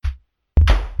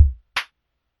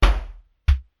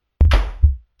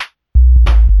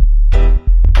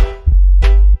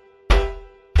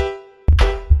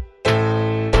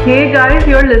Hey guys,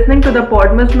 you're listening to the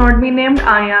pod must not be named.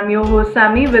 I am your host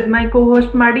Sammy with my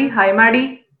co-host Maddie. Hi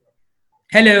Maddie.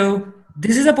 Hello.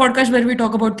 This is a podcast where we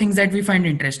talk about things that we find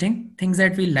interesting, things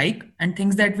that we like, and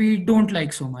things that we don't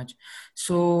like so much.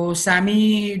 So,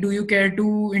 Sammy, do you care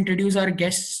to introduce our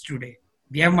guests today?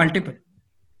 We have multiple.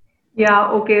 Yeah,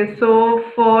 okay. So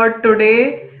for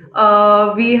today,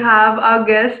 we have our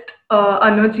guest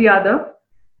Anuj Yadav,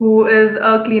 who is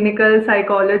a clinical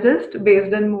psychologist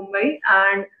based in Mumbai,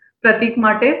 and Pratik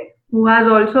Mate, who has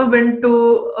also been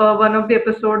to one of the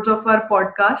episodes of our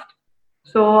podcast.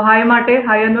 So hi Mate,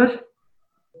 hi Anuj.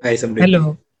 Hi, Samriddhi.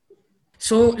 Hello.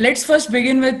 So, let's first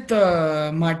begin with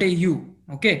Mate, you.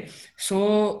 Okay.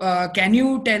 So, can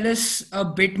you tell us a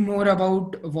bit more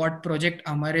about what Project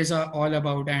Amar is all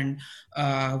about and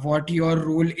what your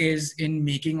role is in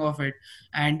making of it?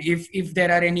 And if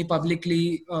there are any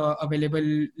publicly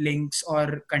available links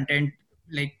or content,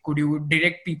 like could you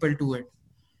direct people to it?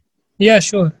 Yeah,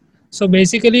 sure. So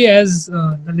basically, as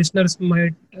the listeners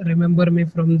might remember me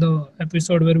from the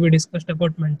episode where we discussed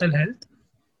about mental health,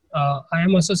 I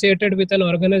am associated with an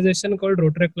organization called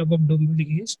Rotary Club of Dombivli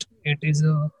East. It is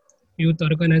a youth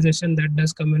organization that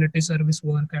does community service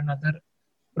work and other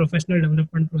professional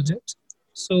development projects.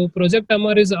 So Project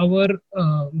Amar is our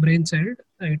brainchild.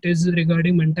 It is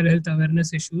regarding mental health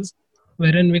awareness issues,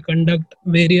 wherein we conduct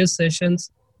various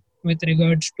sessions with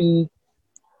regards to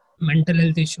mental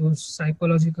health issues,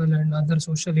 psychological and other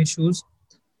social issues.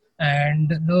 And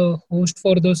the host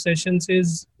for those sessions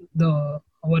is the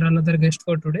our another guest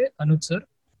for today, Anuj sir.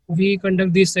 We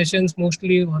conduct these sessions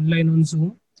mostly online on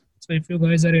Zoom. So if you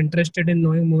guys are interested in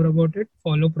knowing more about it,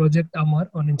 follow Project Amar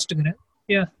on Instagram.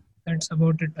 Yeah, that's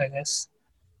about it, I guess.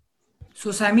 So,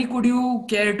 Sammy, could you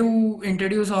care to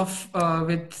introduce off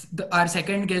with our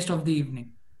second guest of the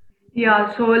evening?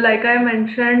 Yeah, so like I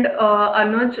mentioned,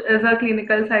 Anuj is a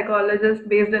clinical psychologist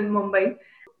based in Mumbai.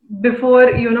 Before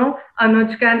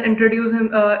Anuj can introduce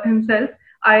himself,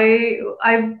 I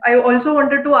also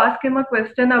wanted to ask him a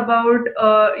question about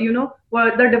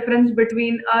what the difference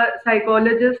between a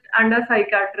psychologist and a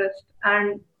psychiatrist,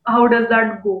 and how does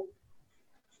that go?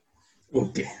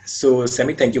 Okay, so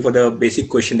Sammy, thank you for the basic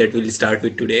question that we'll start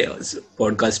with today's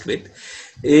podcast with.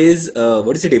 Is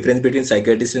what is the difference between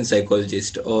psychiatrist and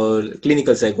psychologist or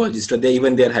clinical psychologist, or they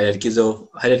even their hierarchy,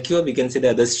 or we can say the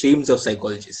other streams of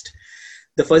psychologist.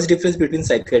 The first difference between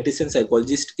psychiatrist and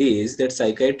psychologist is that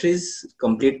psychiatrists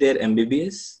complete their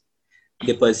MBBS,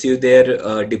 they pursue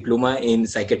their diploma in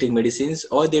psychiatric medicines,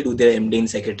 or they do their MD in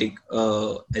psychiatric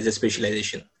as a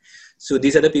specialization. So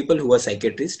these are the people who are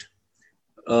psychiatrists.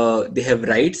 They have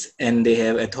rights and they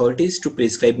have authorities to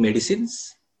prescribe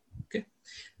medicines. Okay.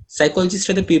 Psychologists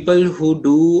are the people who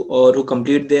do or who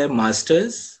complete their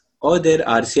masters or their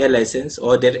RCI license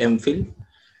or their MPhil.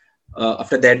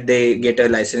 After that, they get a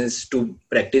license to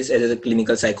practice as a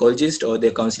clinical psychologist or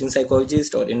their counseling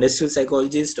psychologist or industrial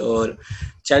psychologist or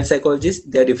child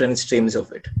psychologist. There are different streams of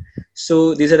it.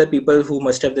 So these are the people who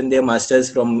must have done their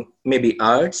masters from maybe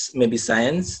arts, maybe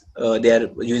science. There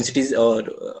are universities or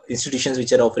institutions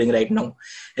which are offering right now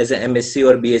as an MSc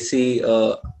or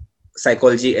BSc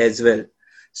psychology as well.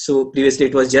 So previously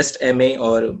it was just MA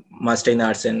or Master in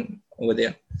Arts and over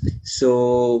there.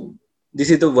 So this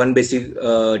is the one basic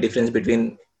difference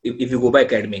between if you go by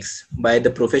academics. By the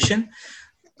profession,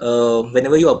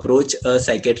 whenever you approach a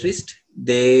psychiatrist,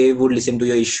 they would listen to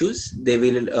your issues. They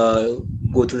will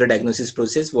go through the diagnosis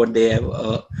process, what they have,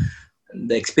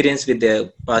 the experience with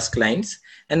their past clients,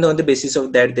 and on the basis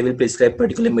of that, they will prescribe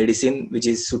particular medicine which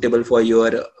is suitable for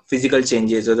your physical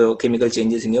changes or the chemical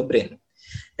changes in your brain.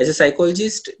 As a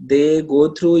psychologist, they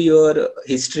go through your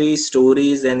history,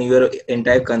 stories, and your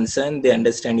entire concern. They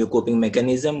understand your coping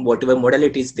mechanism, whatever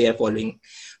modalities they are following.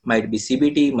 Might be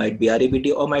CBT, might be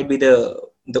REBT, or might be the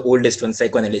oldest one,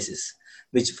 psychoanalysis,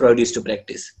 which Freud used to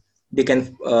practice. They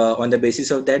can, on the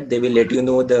basis of that, they will let you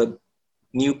know the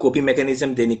new coping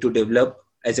mechanism they need to develop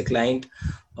as a client,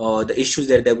 or the issues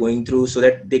that they're going through, so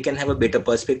that they can have a better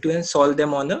perspective and solve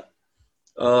them on a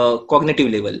cognitive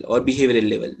level or behavioral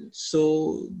level.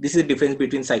 So this is the difference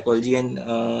between psychology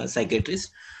and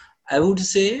psychiatrist. I would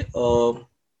say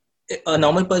a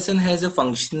normal person has a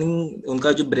functioning,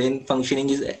 unka jo brain functioning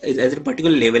is at a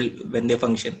particular level when they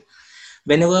function.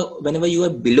 Whenever you are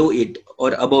below it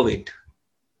or above it,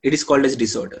 it is called as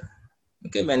disorder.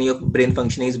 Okay, when your brain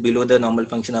function is below the normal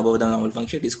function, above the normal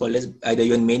function, it is called as either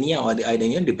you're in mania or either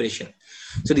you're in depression.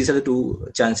 So these are the two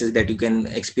chances that you can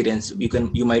experience.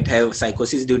 You might have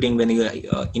psychosis during when you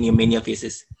are in your mania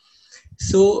phases.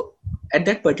 So at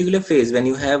that particular phase, when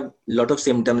you have a lot of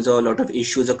symptoms or a lot of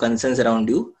issues or concerns around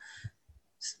you,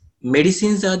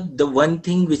 medicines are the one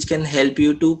thing which can help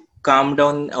you to calm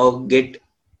down or get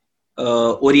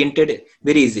oriented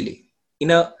very easily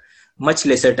in a much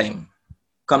lesser time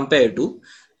compared to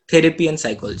therapy and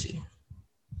psychology.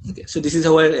 Okay, so this is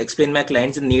how I explain my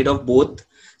clients the need of both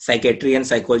psychiatry and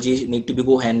psychology need to be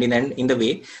go hand in hand in the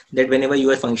way that whenever you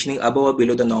are functioning above or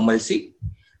below the normalcy,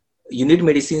 you need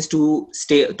medicines to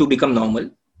stay to become normal,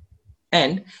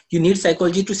 and you need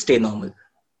psychology to stay normal,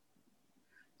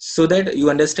 so that you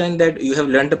understand that you have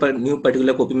learned a new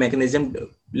particular coping mechanism,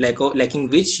 lacking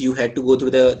which you had to go through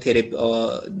the therapy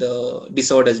or the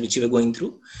disorders which you were going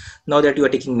through. Now that you are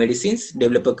taking medicines,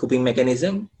 develop a coping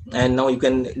mechanism, and now you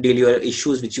can deal your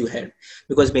issues which you had,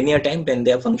 because many a time when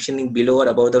they are functioning below or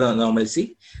above the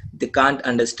normalcy, they can't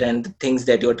understand the things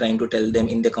that you are trying to tell them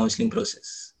in the counseling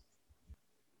process.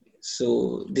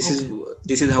 So Okay.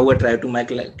 this is how I try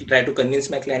to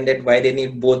convince my client that why they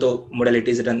need both of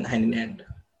modalities run hand in hand.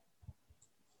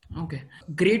 Okay,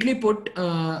 greatly put.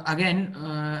 Again,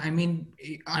 I mean,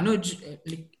 Anuj,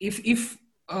 like, if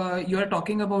you are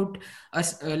talking about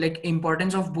us, like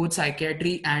importance of both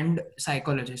psychiatry and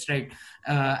psychologist, right?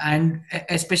 And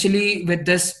especially with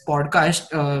this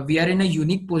podcast, we are in a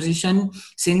unique position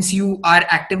since you are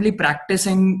actively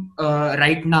practicing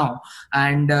right now,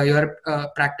 and you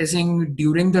are practicing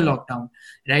during the lockdown,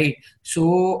 right?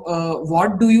 So,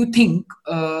 what do you think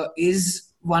is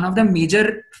one of the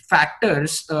major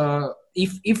factors,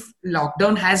 if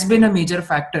lockdown has been a major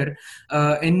factor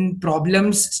in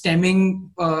problems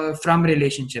stemming from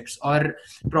relationships, or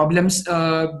problems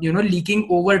leaking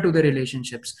over to the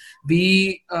relationships?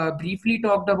 We briefly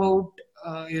talked about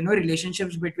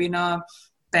relationships between a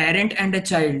parent and a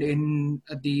child in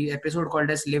the episode called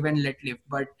as Live and Let Live,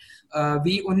 but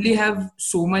we only have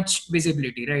so much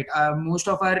visibility, right? Most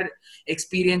of our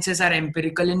experiences are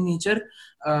empirical in nature,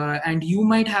 and you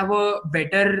might have a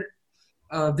better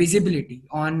visibility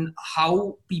on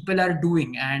how people are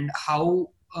doing, and how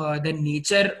the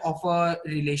nature of a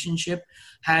relationship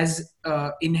has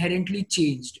inherently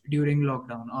changed during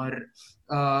lockdown, or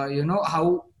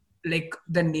how, like,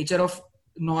 the nature of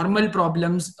normal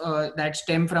problems that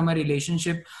stem from a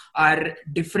relationship are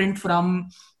different from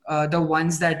the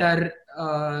ones that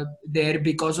are there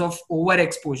because of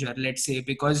overexposure, let's say,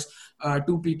 because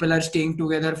two people are staying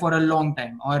together for a long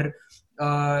time, or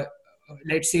uh,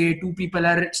 let's say two people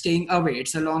are staying away,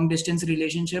 it's a long distance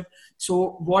relationship.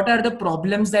 So what are the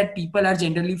problems that people are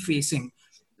generally facing,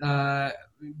 uh,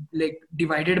 like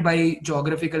divided by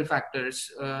geographical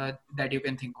factors, that you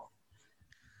can think of?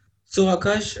 So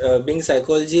Akash, being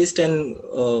psychologist and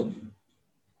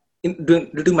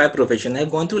due to my profession,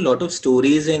 I've gone through a lot of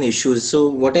stories and issues. So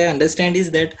what I understand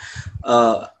is that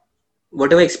uh,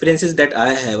 whatever experiences that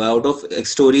I have out of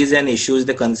stories and issues,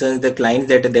 the concerns, the clients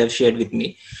that they have shared with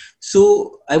me.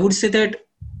 So I would say that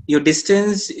your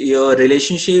distance, your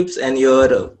relationships, and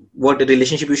your what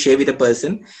relationship you share with a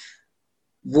person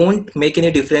won't make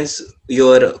any difference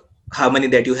your harmony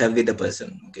that you have with the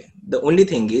person. Okay, the only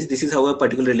thing is this is how a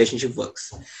particular relationship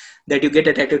works, that you get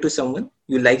attracted to someone,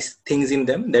 you like things in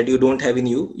them that you don't have in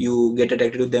you, you get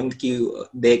attracted to them,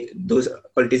 they those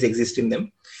qualities exist in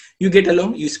them, you get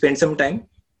along, you spend some time.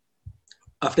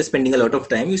 After spending a lot of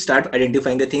time, you start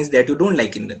identifying the things that you don't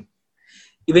like in them.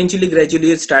 Eventually, gradually,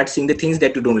 you start seeing the things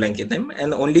that you don't like in them,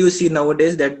 and only you see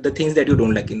nowadays that the things that you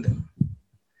don't like in them.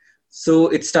 So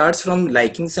it starts from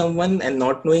liking someone and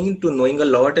not knowing to knowing a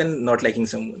lot and not liking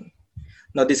someone.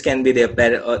 Now this can be their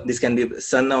parent, or this can be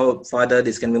son or father,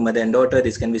 this can be mother and daughter,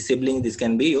 this can be sibling, this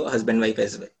can be your husband wife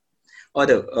as well, or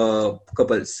the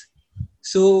couples.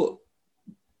 So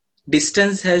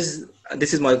distance has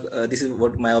this is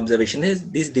what my observation is.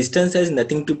 This distance has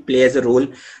nothing to play as a role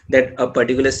that a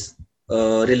particular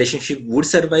relationship would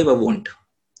survive or won't.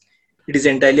 It is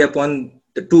entirely upon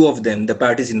the two of them, the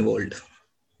parties involved.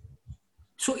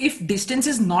 So if distance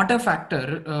is not a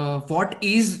factor, what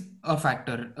is a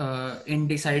factor in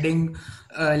deciding,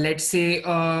 let's say,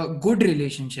 a good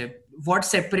relationship? What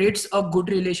separates a good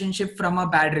relationship from a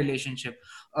bad relationship?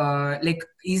 Like,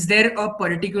 is there a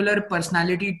particular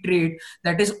personality trait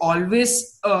that is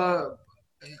always,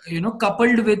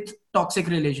 coupled with toxic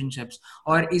relationships,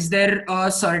 or is there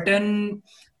a certain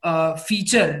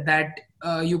feature that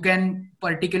you can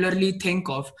particularly think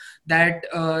of, that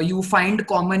you find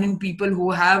common in people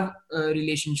who have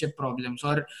relationship problems,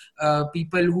 or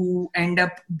people who end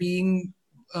up being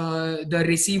the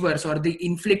receivers or the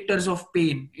inflictors of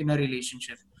pain in a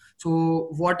relationship? So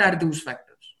what are those factors?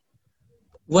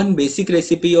 One basic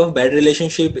recipe of bad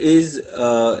relationship is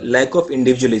lack of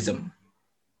individualism.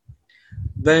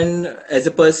 When as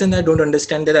a person I don't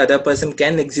understand that the other person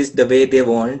can exist the way they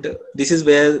want, this is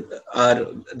where our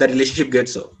the relationship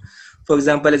gets off. For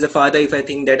example, as a father, if I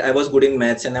think that I was good in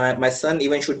maths and my son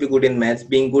even should be good in maths,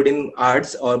 being good in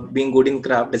arts or being good in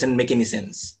craft doesn't make any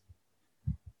sense.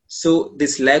 So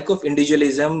this lack of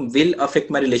individualism will affect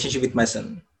my relationship with my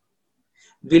son,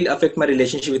 will affect my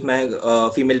relationship with my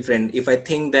female friend. If I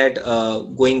think that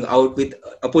going out with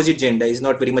opposite gender is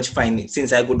not very much fine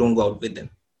since I don't go out with them.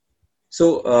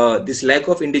 So this lack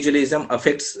of individualism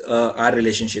affects our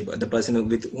relationship, the person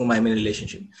with whom I'm in a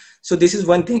relationship. So this is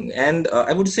one thing. And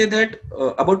I would say that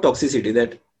about toxicity,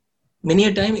 that many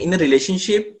a time in a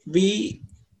relationship, we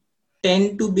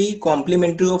tend to be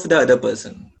complementary of the other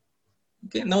person.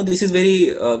 Okay, now this is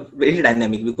very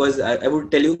dynamic, because I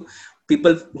would tell you,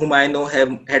 people whom I know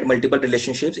have had multiple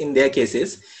relationships. In their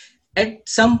cases, at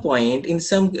some point in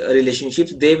some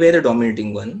relationships, they were the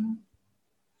dominating one.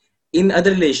 In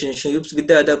other relationships with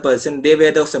the other person, they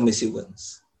were the submissive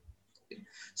ones.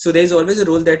 So there is always a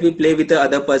role that we play with the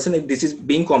other person. If this is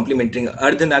being complementary,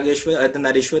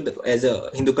 Ardhanarishwar, as a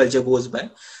Hindu culture goes by.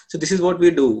 So this is what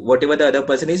we do. Whatever the other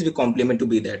person is, we complement to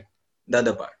be that, the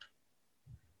other part.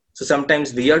 So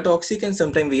sometimes we are toxic and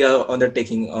sometimes we are on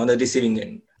the receiving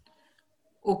end.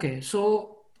 Okay,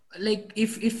 so like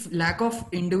if lack of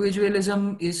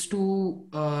individualism is to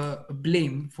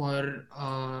blame for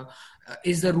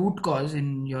is the root cause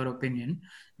in your opinion,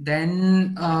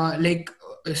 then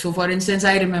so for instance,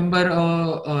 I remember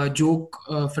a joke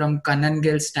from Kannan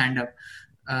Gill's stand-up,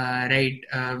 right,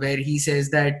 where he says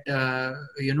that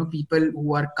people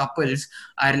who are couples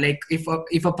are like,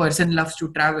 if a person loves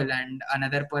to travel and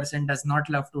another person does not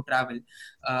love to travel,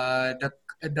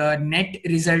 the net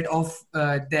result of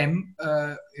them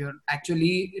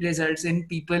actually results in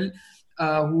people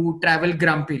who travel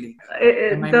grumpily.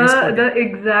 Am I The misquoting?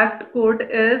 exact quote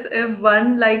is, if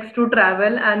one likes to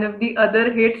travel and if the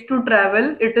other hates to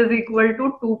travel, it is equal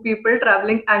to two people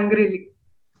traveling angrily.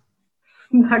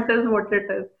 That is what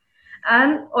it is.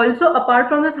 And also, apart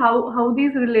from this, how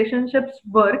these relationships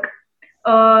work,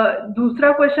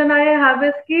 दूसरा question I have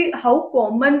is कि how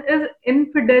common is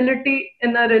infidelity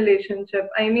in a relationship?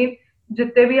 I mean,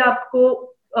 जितने भी आपको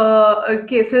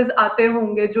cases आते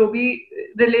होंगे, जो भी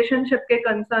relationship के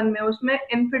कंसर्न में, उसमें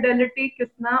infidelity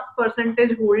कितना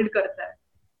परसेंटेज होल्ड करता है?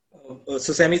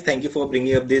 So Sammy, thank you for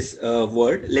bringing up this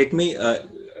word. Let me,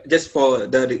 just for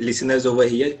the listeners over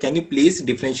here, can you please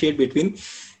differentiate between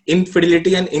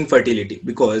infidelity and infertility?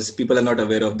 Because people are not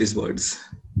aware of these words.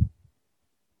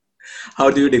 How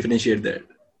do you differentiate that?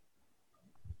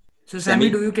 So Sammy, Sammy?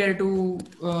 do you care to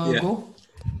Yeah. go?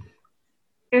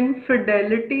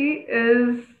 Infidelity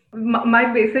is, my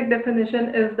basic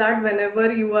definition is that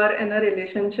whenever you are in a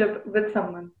relationship with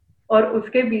someone, और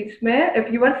उसके बीच में,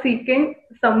 if you are seeking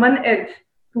someone else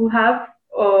to have,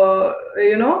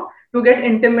 you know, to get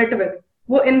intimate with,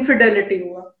 वो infidelity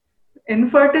हुआ.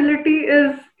 Infertility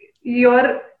is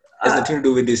your Has nothing to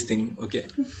do with this thing. Okay.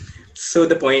 So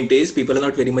the point is, people are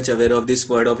not very much aware of this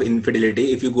word of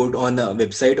infidelity. If you go on a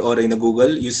website or in a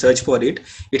Google, you search for it,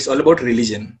 it's all about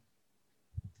religion.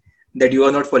 That you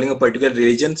are not following a particular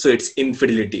religion, so it's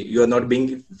infidelity. You are not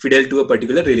being fidel to a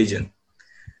particular religion.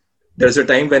 There was a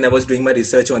time when I was doing my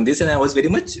research on this, and I was very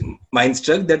much mind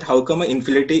struck that how come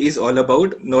infidelity is all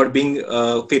about not being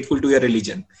faithful to your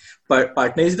religion.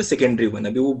 Partner is the secondary one.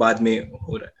 अभी वो बाद में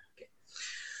हो रहा है. Okay.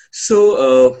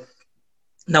 So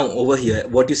now over here,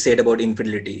 what you said about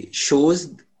infidelity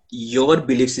shows your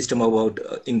belief system about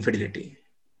infidelity.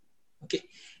 Okay,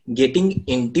 getting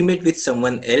intimate with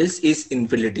someone else is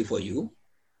infidelity for you,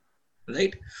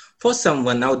 right? For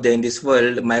someone out there in this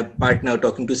world, my partner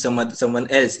talking to someone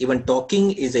else, even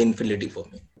talking is an infidelity for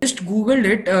me. Just googled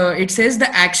it. It says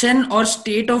the action or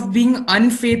state of being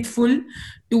unfaithful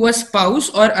to a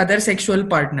spouse or other sexual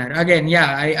partner. Again,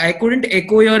 yeah, I couldn't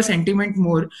echo your sentiment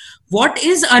more. What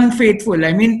is unfaithful?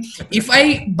 I mean, if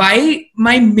I buy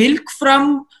my milk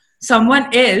from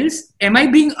someone else, am I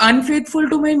being unfaithful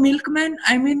to my milkman?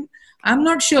 I mean, I'm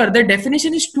not sure. The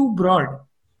definition is too broad.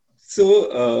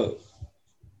 So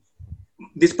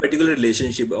this particular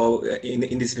relationship, or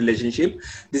in this relationship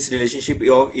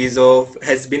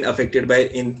has been affected by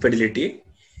infidelity,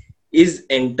 is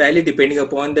entirely depending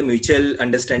upon the mutual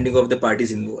understanding of the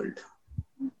parties involved.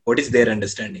 What is their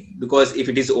understanding? Because if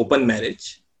it is open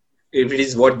marriage, if it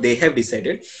is what they have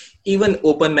decided, even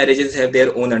open marriages have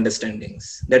their own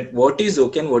understandings that what is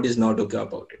okay and what is not okay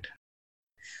about it.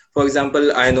 For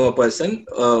example, I know a person,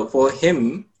 for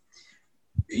him,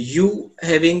 you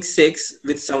having sex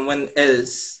with someone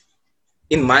else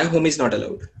in my home is not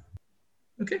allowed.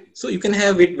 Okay, so you can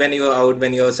have it when you're out,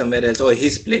 when you're somewhere else, or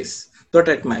his place, not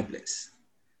at my place.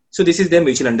 So this is their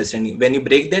mutual understanding. When you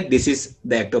break that, this is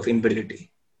the act of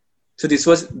infidelity. So this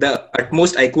was the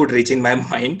utmost I could reach in my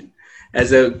mind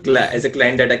as a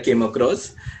client that I came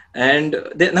across. And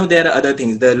now there are other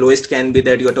things. The lowest can be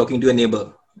that you are talking to a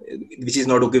neighbor, which is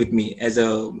not okay with me as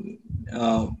a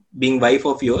being wife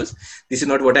of yours. This is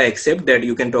not what I accept, that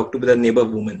you can talk to the neighbor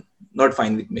woman. Not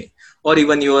fine with me. Or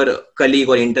even your colleague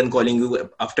or intern calling you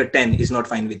after 10 is not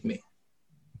fine with me.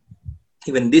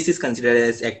 Even this is considered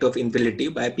as act of infidelity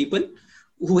by people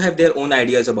who have their own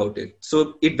ideas about it.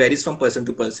 So it varies from person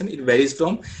to person. It varies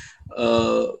from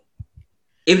uh,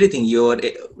 everything, your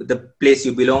the place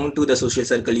you belong to, the social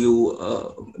circle you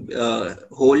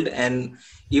hold, and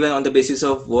even on the basis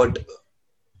of what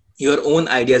your own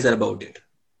ideas are about it.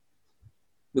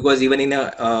 Because even in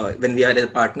a when we are a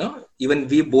partner, even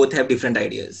we both have different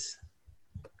ideas.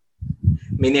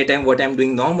 Many a time what I'm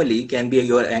doing normally can be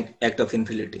your act of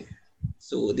infidelity.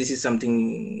 So this is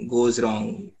something goes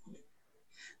wrong,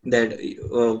 that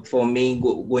for me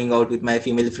going out with my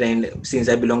female friend, since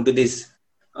I belong to this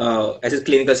as a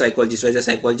clinical psychologist or as a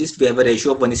psychologist, we have a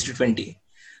ratio of 1:20,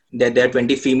 that there are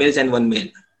 20 females and one male.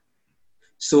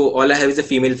 So all I have is a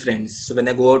female friends. So when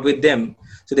I go out with them,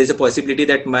 so there's a possibility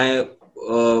that my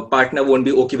partner won't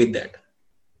be okay with that,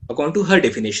 according to her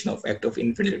definition of act of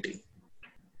infidelity.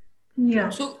 Yeah.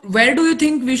 So where do you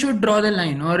think we should draw the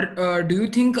line, or do you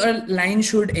think a line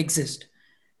should exist?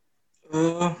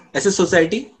 As a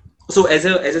society, so as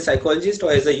a psychologist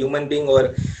or as a human being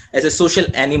or as a social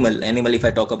animal, if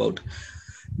I talk about,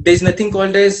 there's nothing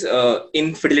called as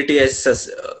infidelity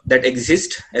that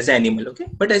exists as an animal, okay?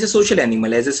 But as a social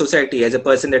animal, as a society, as a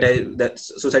person, that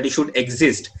society should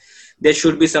exist, there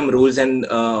should be some rules and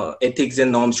ethics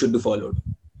and norms should be followed.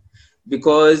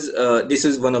 Because this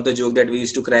is one of the joke that we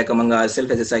used to crack among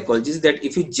ourselves as a psychologist, that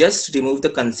if you just remove the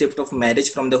concept of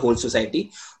marriage from the whole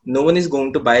society, no one is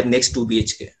going to buy next 2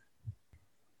 BHK.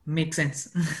 Makes sense.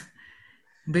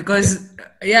 Because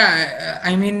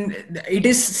I mean, it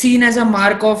is seen as a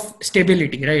mark of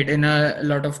stability, right, in a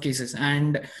lot of cases.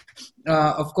 And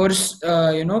of course,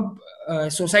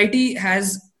 society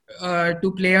has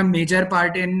to play a major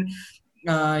part in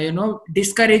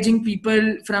discouraging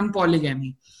people from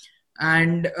polygamy.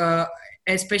 And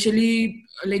especially,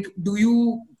 like, do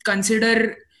you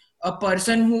consider a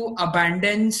person who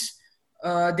abandons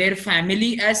their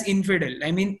family as infidel?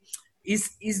 I mean,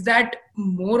 is that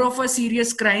more of a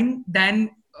serious crime than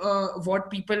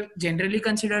what people generally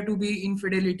consider to be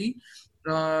infidelity?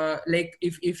 Like,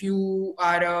 if you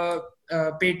are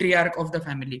a patriarch of the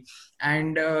family,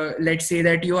 and let's say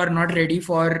that you are not ready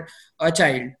for a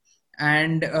child,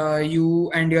 and you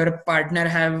and your partner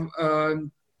have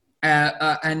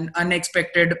an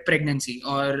unexpected pregnancy,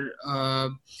 or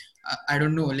I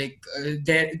don't know, like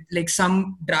there, like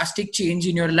some drastic change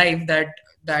in your life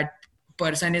that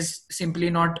person is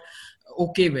simply not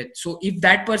okay with. So if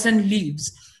that person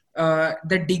leaves,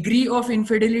 the degree of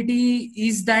infidelity,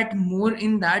 is that more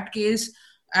in that case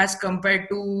as compared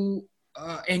to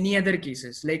any other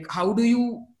cases? Like, how do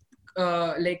you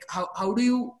how do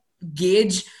you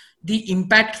gauge the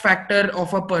impact factor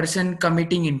of a person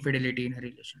committing infidelity in a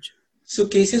relationship? So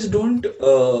cases don't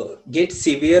get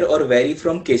severe or vary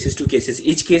from cases to cases.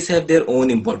 Each case have their own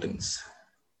importance.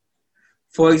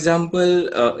 For example,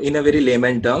 in a very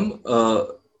layman term,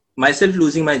 myself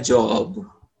losing my job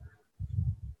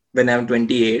when I'm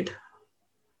 28,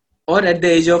 or at the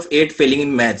age of 8 failing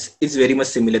in maths, is very much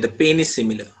similar. The pain is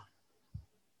similar.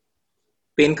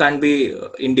 Pain can't be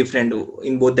indifferent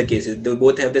in both the cases. They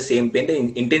both have the same pain.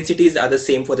 The intensities are the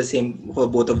same for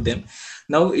both of them.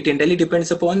 Now it entirely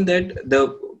depends upon that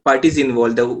the parties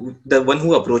involved, the one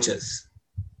who approaches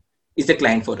is the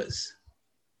client for us,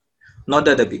 not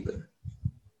the other people.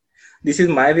 This is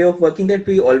my way of working, that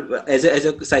we all, as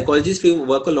a psychologist, we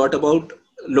work a lot about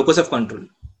locus of control,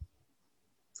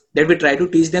 that we try to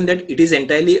teach them that it is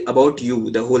entirely about you,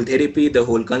 the whole therapy, the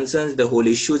whole concerns, the whole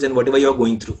issues, and whatever you're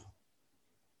going through.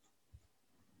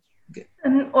 Okay.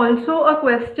 And also a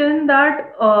question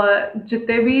that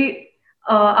जितने भी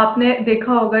आपने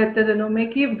देखा होगा इतने दिनों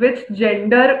में कि which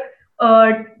gender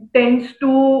tends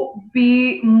to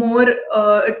be more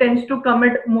tends to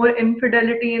commit more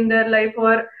infidelity in their life,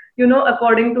 or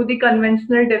according to the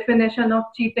conventional definition of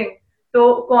cheating.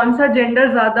 तो कौन सा gender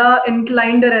ज़्यादा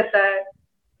inclined रहता है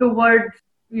towards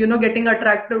getting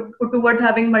attracted towards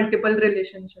having multiple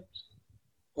relationships?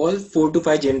 All 4 to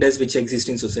 5 genders which exist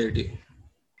in society.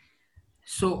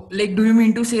 So, like, do you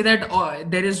mean to say that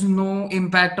there is no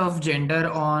impact of gender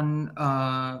on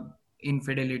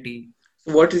infidelity?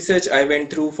 What research I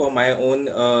went through for my own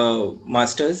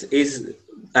masters is,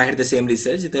 I had the same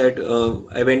research, that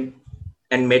I went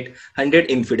and met 100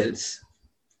 infidels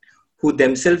who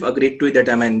themselves agreed to it that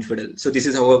I'm an infidel. So this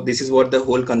is what the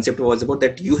whole concept was about,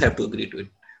 that you have to agree to it.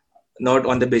 not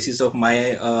on the basis of my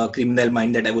criminal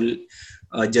mind that I will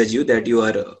judge you that you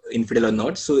are infidel or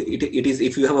not. So it is,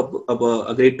 if you have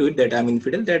agreed to it that I'm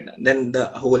infidel, that then the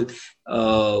whole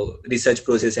research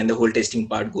process and the whole testing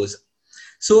part goes.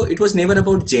 So it was never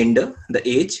about gender, the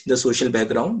age, the social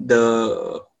background, the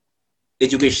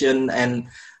education, and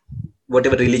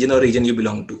whatever religion or region you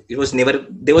belong to. It was never,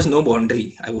 there was no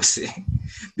boundary, I would say.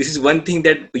 This is one thing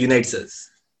that unites us,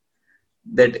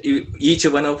 that each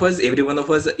one of us, every one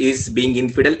of us is being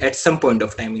infidel at some point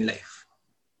of time in life.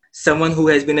 Someone who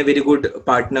has been a very good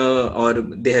partner, or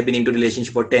they have been into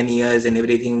relationship for 10 years and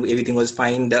everything was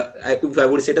fine. If I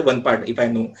would say the one part, if I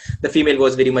know, the female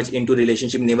was very much into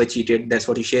relationship, never cheated, that's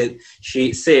what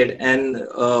she said. And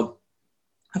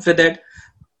after that,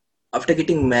 after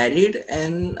getting married,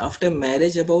 and after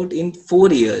marriage, about in 4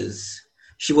 years,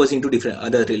 she was into different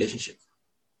other relationship.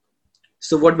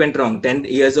 So what went wrong? 10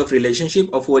 years of relationship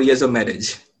or 4 years of marriage?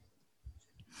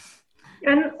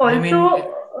 And I also mean,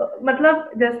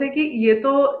 मतलब जैसे कि ये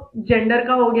तो gender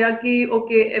का हो गया कि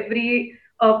okay every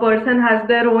person has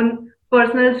their own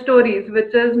personal stories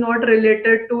which is not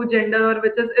related to gender और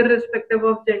which is irrespective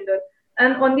of gender.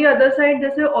 And on the other side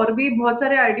जैसे और भी बहुत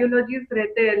सारे आइडियोलॉजीज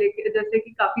रहते हैं, लेकिन जैसे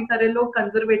कि काफी सारे लोग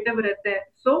कंजर्वेटिव रहते हैं.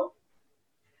 सो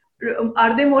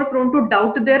are they more prone to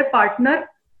doubt their partner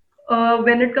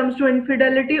when it comes to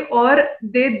infidelity, or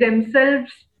they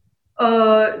themselves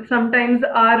sometimes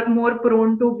are more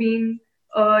prone to being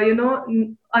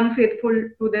unfaithful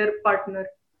to their partner? How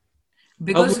would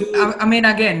because you? I mean,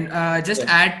 again, just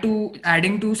Yeah.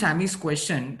 adding to Sammy's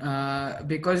question,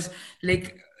 because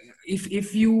like if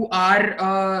you are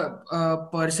a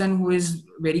person who is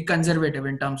very conservative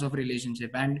in terms of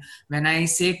relationship, and when I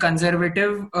say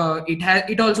conservative,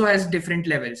 it also has different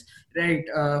levels, right?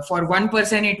 For one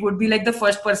person it would be like, the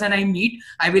first person I meet,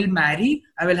 I will marry,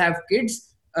 I will have kids,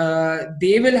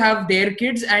 they will have their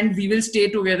kids, and we will stay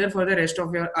together for the rest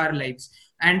of our lives.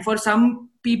 And for some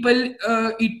people,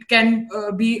 it can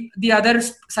be the other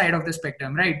side of the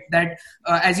spectrum, right? That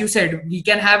as you said, we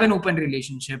can have an open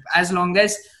relationship as long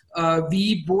as we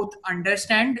both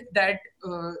understand that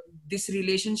this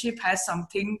relationship has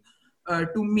something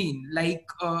to mean, like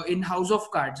in House of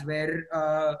Cards, where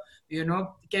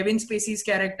Kevin Spacey's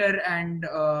character and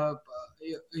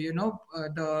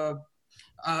the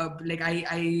like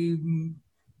I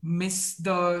miss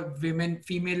the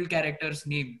female character's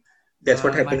name. That's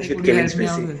what happens Mate, with could you Kevin help me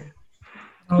out Spacey. with?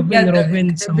 Robin, Yeah,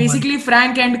 Robin, someone. basically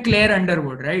Frank and Claire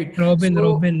Underwood, right? Robin, So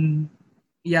Robin.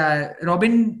 yeah,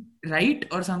 Robin Wright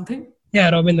or something.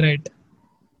 Yeah, Robin, right.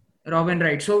 Robin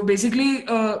Wright. So basically,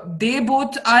 they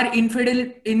both are infidel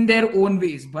in their own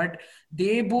ways, but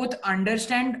they both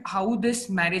understand how this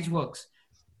marriage works,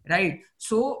 right?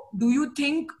 So do you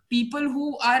think people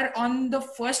who are on the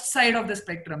first side of the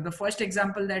spectrum, the first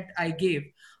example that I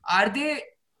gave, are they,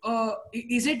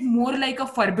 is it more like a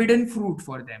forbidden fruit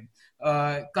for them,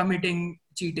 committing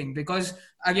cheating? Because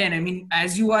again, I mean,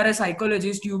 as you are a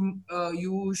psychologist,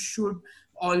 you should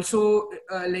also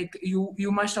like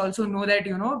you must also know that,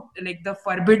 like, the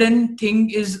forbidden thing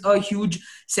is a huge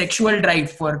sexual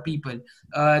drive for people.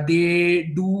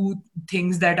 They do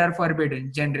things that are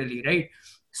forbidden generally, right?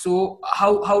 So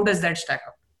how does that stack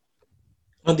up?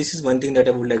 Now, this is one thing that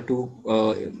I would like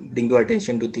to bring your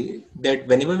attention to, that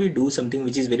whenever we do something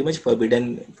which is very much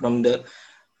forbidden from the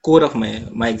core of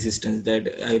my existence,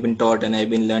 that I've been taught and I've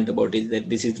been learned about, is that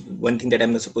this is one thing that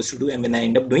I'm not supposed to do, and when I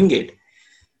end up doing it,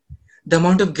 the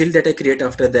amount of guilt that I create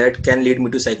after that can lead me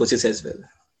to psychosis as well.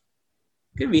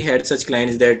 Okay, we had such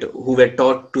clients that who were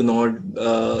taught to not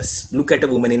look at a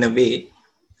woman in a way,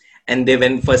 and they,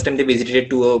 when first time they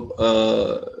visited to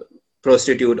a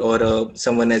prostitute or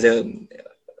someone as a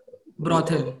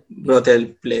brothel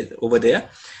place over there,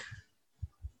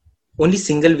 only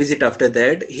single visit after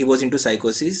that he was into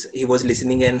psychosis. He was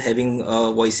listening and having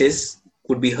voices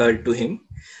could be heard to him,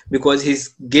 because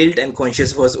his guilt and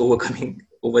conscience was overcoming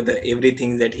over the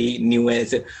everything that he knew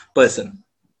as a person.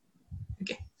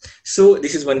 Okay, so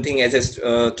this is one thing as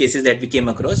a cases that we came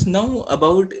across. Now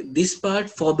about this part,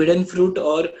 forbidden fruit,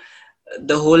 or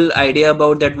the whole idea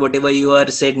about that whatever you are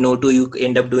said no to, you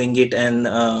end up doing it, and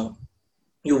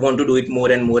you want to do it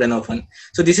more and more and often.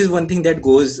 So this is one thing that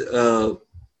goes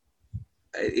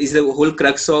is the whole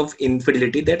crux of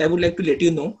infidelity, that I would like to let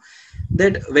you know,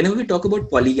 that whenever we talk about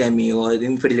polygamy or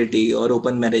infidelity or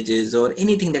open marriages or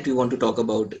anything that we want to talk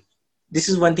about, this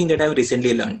is one thing that I've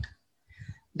recently learned,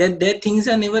 that their things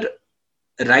are never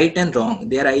right and wrong.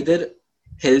 They are either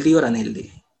healthy or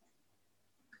unhealthy.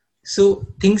 So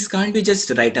things can't be just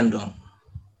right and wrong.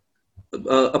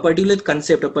 A particular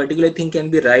concept, a particular thing can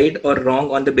be right or wrong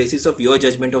on the basis of your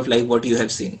judgment of life, what you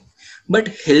have seen. But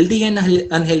healthy and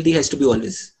unhealthy has to be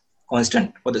always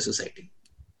constant for the society.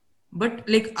 But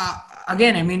like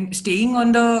again, I mean, staying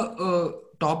on the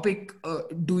topic,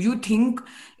 do you think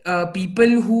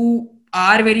people who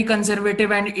are very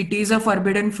conservative and it is a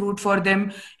forbidden fruit for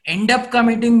them end up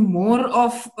committing more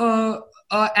of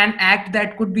an act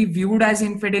that could be viewed as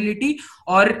infidelity,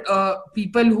 or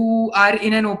people who are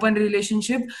in an open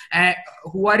relationship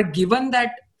who are given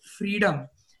that freedom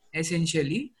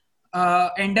essentially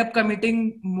end up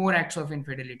committing more acts of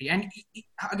infidelity? And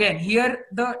again, here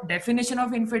the definition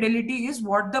of infidelity is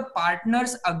what the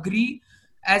partners agree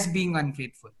as being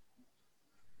unfaithful.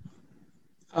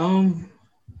 Um,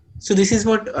 so this is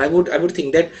what I would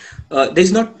think, that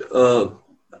there's not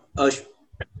a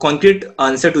concrete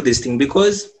answer to this thing,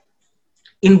 because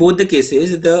in both the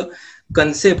cases the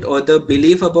concept or the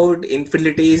belief about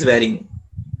infidelity is varying.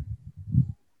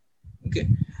 Okay,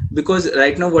 because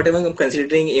right now whatever I'm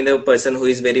considering in a person who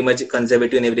is very much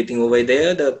conservative and everything over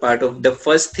there, the part of the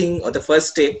first thing or the first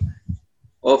step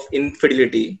of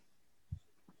infidelity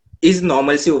is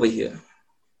normalcy over here.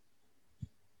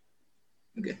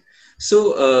 Okay,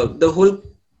 so the whole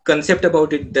concept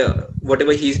about it, the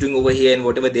whatever he's doing over here and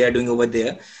whatever they are doing over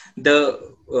there,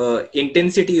 the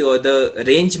intensity or the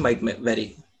range might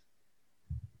vary.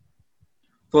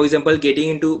 For example, getting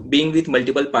into being with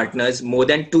multiple partners, more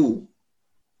than two,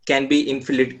 can be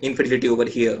infidelity over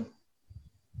here,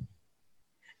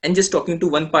 and just talking to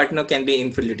one partner can be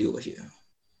infidelity over here.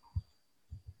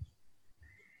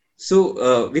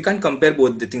 So we can't compare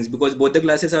both the things because both the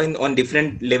classes are on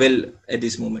different level at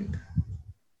this moment.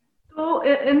 So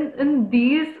in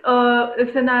these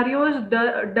scenarios,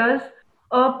 does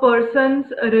a person's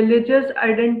religious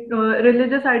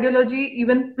ideology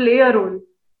even play a role?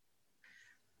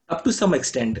 Up to some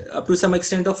extent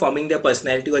of forming their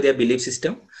personality or their belief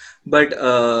system, but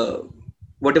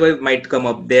whatever might come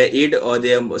up, their id or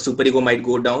their superego might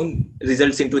go down,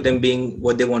 results into them being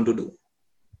what they want to do.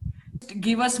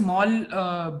 Give a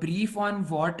small brief on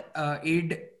what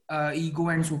id, ego,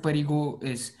 and superego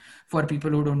is for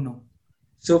people who don't know.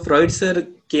 So Freud sir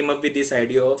came up with this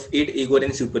idea of id, ego,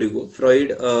 and superego.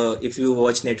 Freud, if you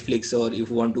watch Netflix or if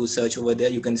you want to search over there,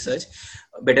 you can search.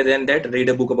 Better than that, read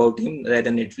a book about him rather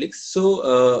than Netflix.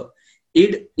 So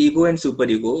id, ego, and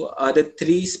superego are the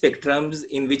three spectrums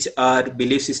in which our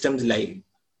belief systems lie.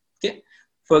 Okay.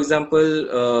 For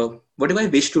example, whatever I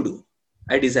wish to do,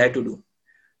 I desire to do,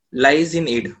 lies in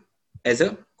id as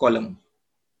a column.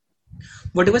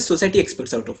 Whatever society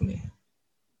expects out of me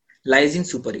lies in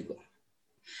superego.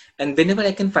 And whenever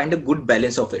I can find a good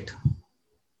balance of it,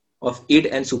 of id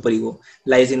and superego,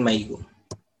 lies in my ego.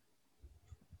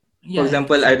 For Yeah,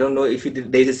 example, I don't know if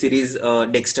there's a series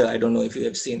Dexter. I don't know if you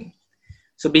have seen.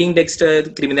 So being Dexter,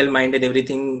 criminal mind and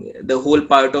everything, the whole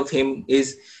part of him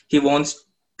is he wants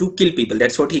to kill people.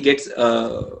 That's what he gets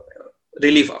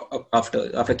relief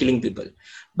after killing people.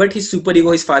 But his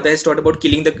superego, his father has taught about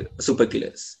killing the super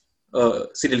killers,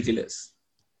 serial killers.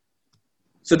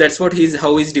 So that's what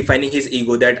how he's defining his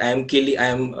ego, that I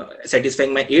am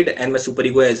satisfying my id and my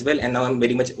superego as well, and now I'm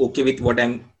very much okay with what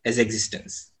I'm as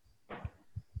existence.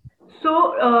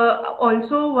 So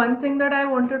also one thing that I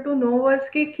wanted to know was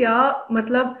कि क्या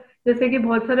मतलब जैसे कि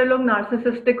बहुत सारे लोग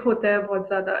narcissistic होते हैं बहुत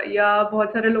ज्यादा, या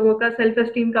बहुत सारे लोगों का सेल्फ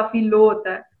एस्टीम काफी लो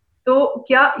होता है, तो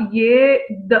क्या ये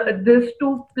this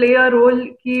to play a role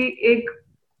कि एक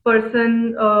पर्सन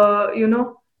यू नो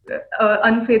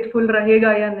अनफेथफुल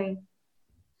रहेगा या नहीं?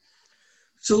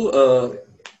 So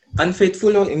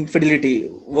अनफेथफुल और इनफिडिलिटी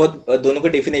वो दोनों के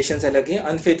डेफिनेशंस अलग हैं.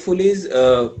 अनफेथफुल इज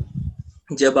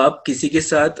जब आप किसी के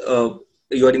साथ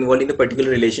you are involve in a particular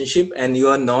relationship and you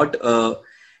are not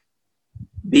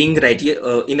being right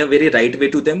in a very right way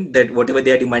to them, that whatever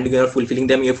they are demanding, you are fulfilling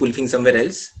them, you're fulfilling somewhere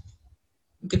else.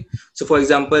 Okay, so for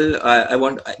example, I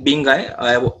want, being guy,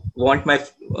 I want my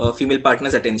female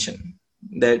partner's attention,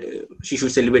 that she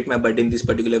should celebrate my birthday in this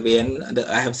particular way, and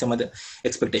I have some other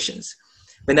expectations.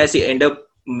 When I see end up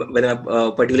with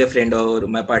a particular friend or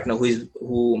my partner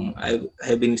whom I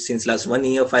have been since last 1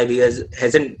 year 5 years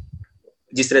hasn't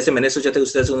जिस तरह से मैंने सोचा था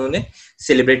उस तरह से उन्होंने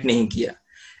सेलिब्रेट नहीं किया,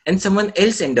 and someone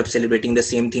else end up celebrating the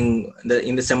same thing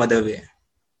in the some other way.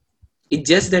 It's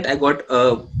just that I got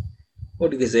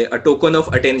what do you say, a token of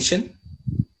attention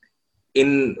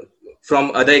in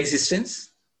from other existence.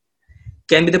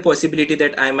 Can be the possibility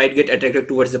that I might get attracted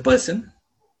towards the person,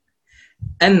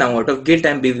 and now out of guilt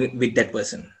I'm being with that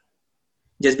person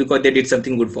just because they did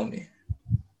something good for me.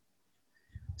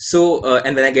 So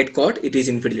and when I get caught, it is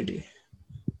infidelity.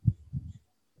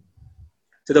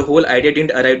 So the whole idea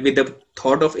didn't arrive with the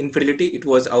thought of infidelity. It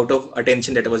was out of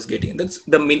attention that I was getting. That's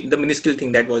the minuscule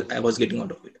thing that I was getting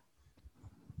out of it.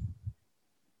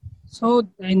 So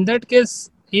in that case,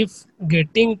 if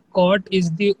getting caught is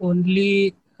the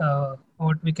only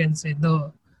what we can say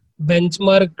the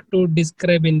benchmark to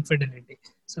describe infidelity,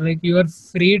 so like you are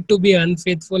free to be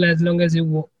unfaithful as long as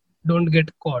you don't get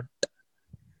caught.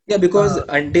 Yeah, because Uh,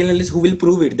 until and unless who will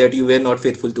prove it that you were not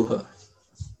faithful to her?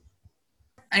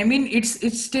 I mean,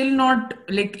 it's still not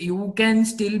like you can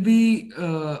still be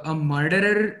a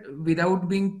murderer without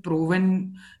being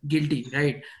proven guilty,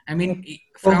 right? I mean,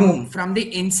 For from whom? from the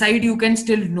inside, you can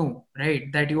still know, right,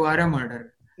 that you are a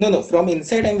murderer. No, no. From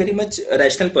inside, I'm very much a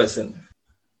rational person.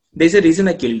 There's a reason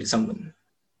I killed someone.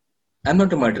 I'm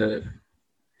not a murderer.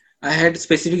 I had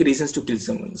specific reasons to kill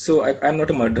someone. So I'm not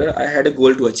a murderer. I had a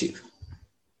goal to achieve.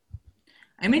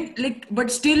 I mean, like, but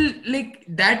still, like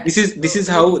that, This is like,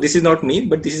 how, this is not me,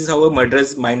 but this is how a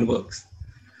murderer's mind works.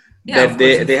 yeah, That of course,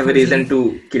 they of have a course, reason like,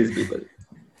 to kill people.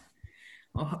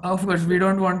 of course, we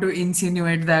don't want to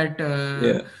insinuate that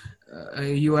Yeah.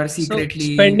 you are so secretly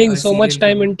spending a so much serial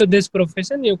time criminal. into this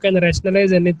profession, you can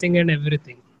rationalize anything and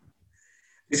everything.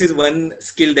 This is one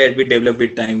skill that we develop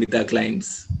with time with our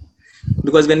clients.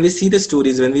 Because when we see the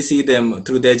stories, when we see them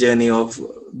through their journey of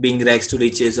being rags to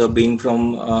riches or being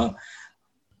from,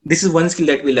 this is one skill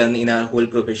that we learn in our whole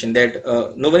profession, that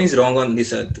no one is wrong on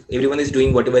this earth. Everyone is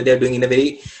doing whatever they are doing in a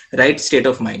very right state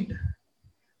of mind.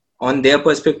 On their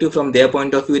perspective, from their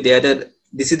point of view, they are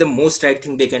this is the most right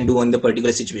thing they can do on the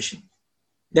particular situation.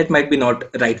 That might be not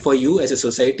right for you as a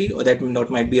society, or that not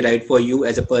might be right for you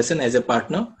as a person, as a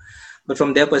partner, but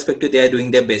from their perspective, they are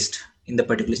doing their best in the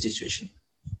particular situation.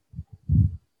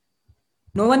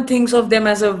 No one thinks of them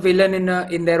as a villain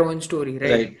in their own story,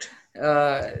 right? Right.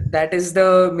 That is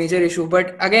the major issue.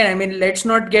 But again, I mean, let's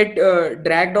not get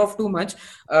dragged off too much.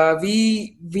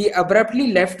 We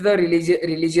abruptly left the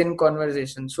religion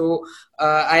conversation, so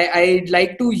I'd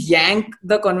like to yank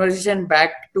the conversation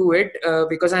back to it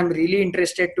because I'm really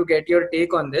interested to get your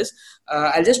take on this.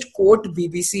 I'll just quote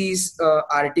BBC's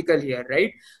article here,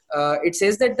 right? It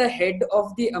says that the head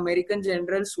of the American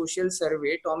General Social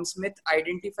Survey, Tom Smith,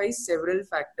 identifies several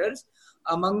factors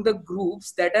among the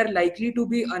groups that are likely to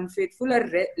be unfaithful are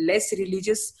less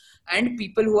religious and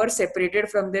people who are separated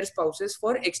from their spouses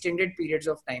for extended periods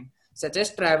of time, such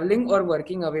as traveling or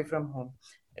working away from home.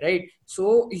 Right.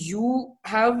 So you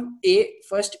have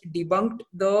first debunked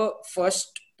the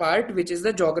first part, which is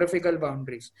the geographical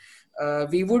boundaries.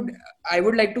 We would I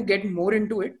would like to get more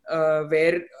into it,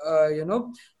 where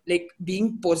like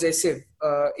being possessive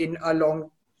in a long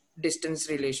distance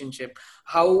relationship,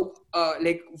 how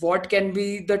like what can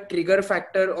be the trigger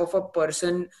factor of a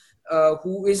person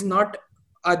who is not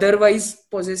otherwise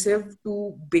possessive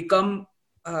to become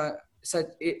such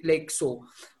like so,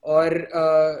 or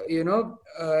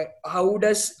how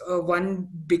does one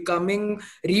becoming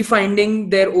refinding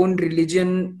their own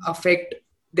religion affect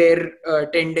their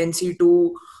tendency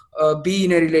to be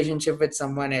in a relationship with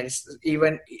someone else,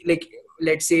 even like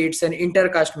let's say it's an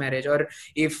intercaste marriage, or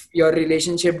if your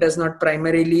relationship does not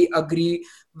primarily agree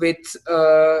with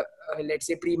let's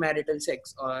say premarital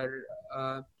sex or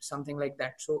something like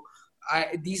that. So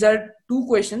these are two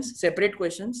questions, separate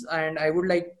questions, and I would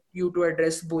like you to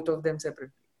address both of them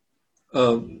separately.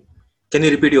 Uh, can you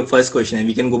repeat your first question and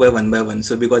we can go by one?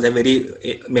 So because I have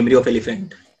very memory of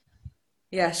elephant.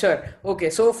 Yeah, sure. Okay,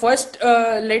 so first,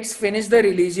 let's finish the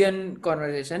religion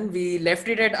conversation. We left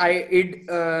it at id,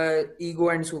 ego,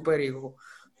 and superego,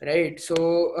 right?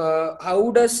 So,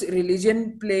 how does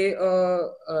religion play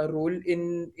a role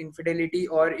in infidelity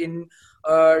or in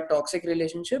a toxic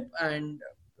relationship? And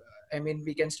I mean,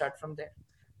 we can start from there.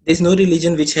 There's no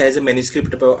religion which has a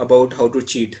manuscript about how to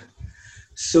cheat.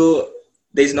 So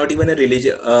there's not even a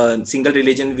religion, single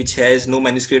religion which has no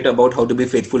manuscript about how to be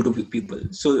faithful to people.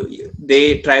 So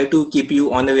they try to keep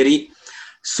you on a very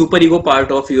super ego part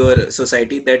of your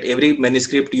society, that every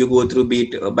manuscript you go through, be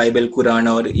it Bible,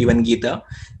 Quran, or even Gita,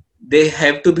 they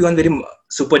have to be on very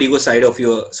super ego side of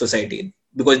your society,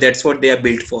 because that's what they are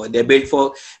built for. They're built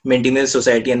for maintaining the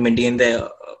society and maintaining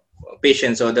the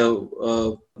patience or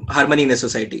the harmony in a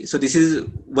society. So this is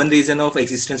one reason of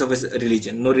existence of a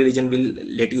religion. No religion will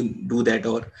let you do that.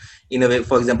 Or in a way,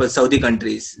 for example, Saudi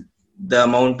countries, the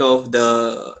amount of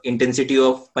the intensity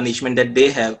of punishment that they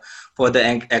have for the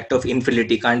act of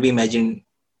infidelity can't be imagined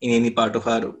in any part of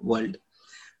our world.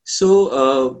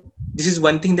 So this is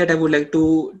one thing that I would like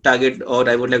to target, or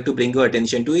I would like to bring your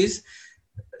attention to, is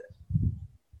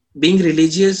being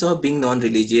religious or being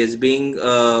non-religious, being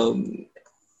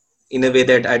in a way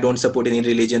that I don't support any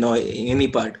religion or any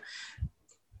part,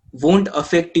 won't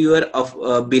affect your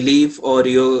belief or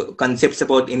your concepts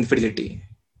about infidelity,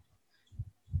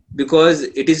 because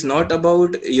it is not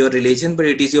about your religion, but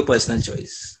it is your personal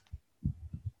choice.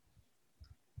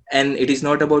 and it is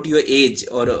not about your age,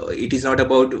 or it is not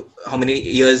about how many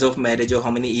years of marriage or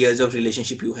how many years of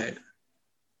relationship you had.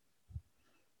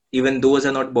 Even those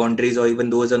are not boundaries, or even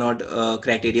those are not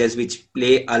criteria which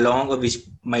play along or which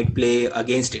might play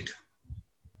against it.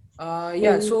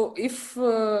 Yeah. So if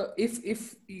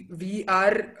we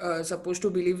are supposed to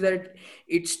believe that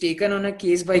it's taken on a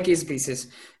case by case basis,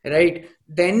 right?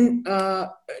 Then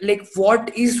like,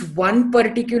 what is one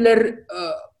particular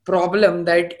problem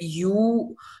that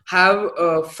you have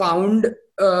found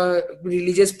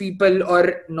religious people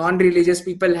or non-religious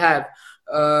people have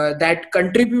that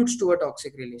contributes to a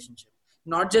toxic relationship?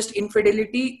 Not just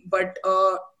infidelity, but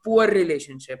a poor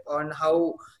relationship, on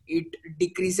how it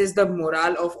decreases the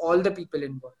morale of all the people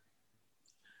involved.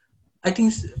 I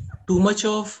think too much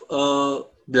of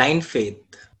blind faith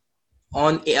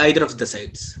on either of the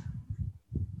sides.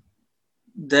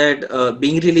 That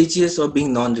being religious or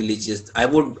being non-religious, I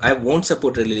won't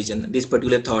support a religion. This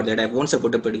particular thought that I won't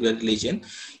support a particular religion,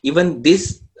 even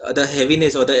this the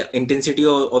heaviness or the intensity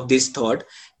of this thought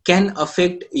can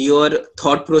affect your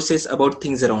thought process about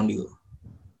things around you.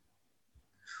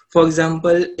 For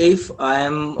example, if I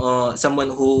am someone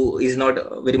who is not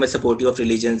very much supportive of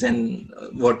religions and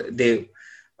what they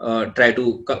try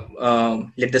to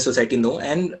let the society know,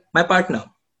 and my partner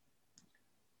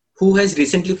who has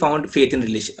recently found faith in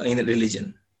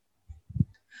religion,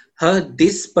 her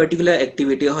this particular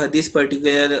activity or her this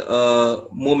particular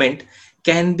moment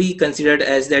can be considered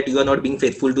as that you are not being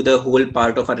faithful to the whole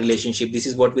part of our relationship. This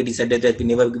is what we decided, that we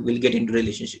never will get into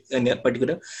relationship in a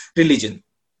particular religion.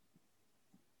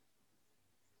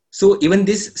 So even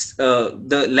this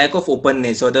the lack of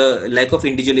openness or the lack of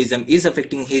individualism is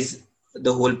affecting his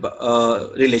the whole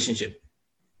relationship.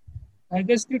 I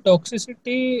guess the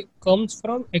toxicity comes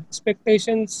from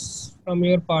expectations from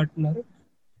your partner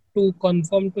to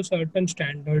conform to certain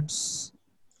standards.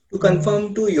 To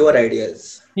conform to your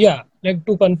ideas, Yeah, like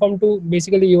to conform to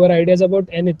basically your ideas about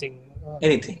anything.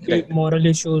 anything, Be right? moral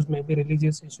issues, maybe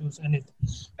religious issues, anything.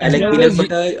 I As like long peanut as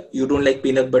butter, you don't like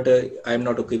peanut butter, I'm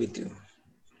not okay with you.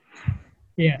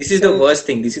 yeah, This is the so worst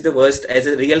thing. This is the worst as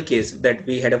a real case that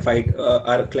we had a fight.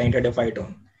 Our client had a fight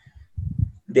on.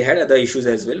 They had other issues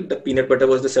as well. The peanut butter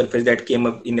was the surface that came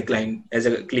up in the client as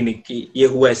a clinic कि ये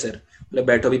हुआ है sir, मतलब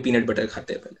बैठो भी peanut butter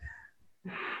खाते हैं पहले.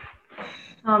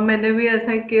 हाँ, मैंने भी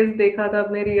ऐसा एक केस देखा था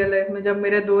अपने रियल लाइफ में, जब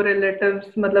मेरे दो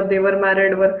रिलेटिव्स मतलब देवर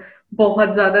मैरिड वर,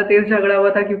 बहुत ज्यादा तेज झगड़ा हुआ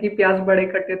था क्योंकि प्याज बड़े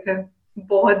कटे थे,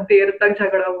 बहुत देर तक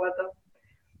झगड़ा हुआ था.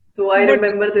 तो I but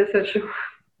remember this issue.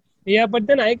 yeah, but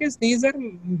then I guess these are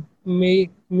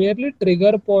merely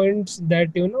trigger points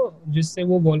that जिससे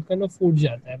वो volcano फूट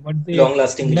जाता है, but the Long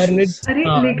lasting underneath issues. अरे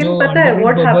हाँ लेकिन जो पता है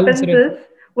underneath bubbles रहते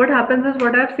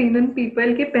what I've seen in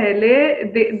people कि पहले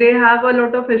they have a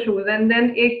lot of issues and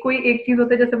then कोई एक चीज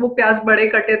होता है, जैसे वो प्याज बड़े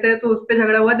कटे थे तो उस पे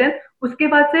झगड़ा हुआ, देन उसके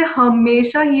बाद से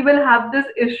हमेशा he will have this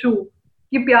issue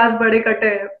कि प्याज बड़े कटे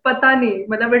हैं, पता नहीं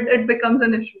मतलब it becomes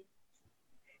an issue.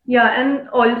 या एंड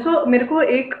ऑल्सो मेरे को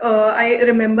एक आई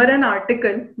रिमेम्बर एन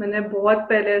आर्टिकल, मैंने बहुत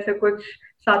पहले ऐसे कुछ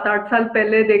 7-8 साल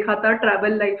पहले देखा था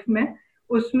ट्रैवल लाइफ में.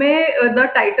 उसमें the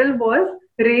title was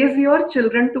raise your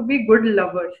children to be good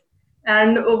lovers.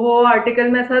 And वो आर्टिकल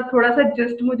में ऐसा थोड़ा सा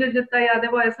जिस्ट मुझे जितना याद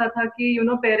है वो ऐसा था कि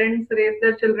parents raise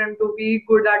their children to be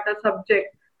good at a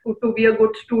subject, to be a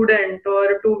good student or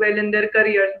to well in their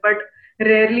careers, but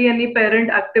rarely any parent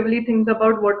actively thinks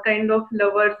about what kind of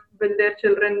lovers will their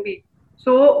children be.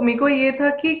 So मेरे को ये था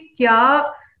कि क्या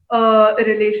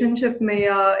relationship में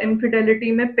या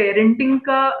infidelity में parenting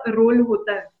का रोल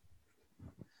होता है.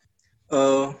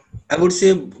 I would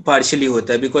say partially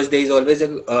होता है, because there is always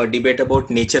a debate about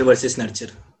nature versus nurture.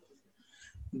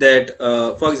 That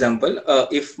for example,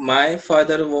 if my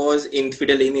father was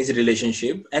infidel in his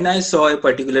relationship and I saw a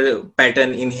particular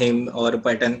pattern in him, or a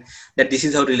pattern that this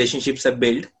is how relationships are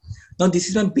built, now this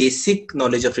is my basic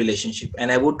knowledge of relationship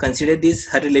and I would consider this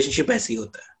her relationship ऐसे ही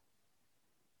होता है.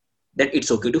 That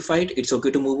it's okay to fight, it's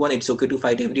okay to move on, it's okay to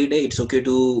fight every day, it's okay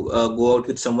to go out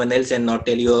with someone else and not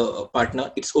tell your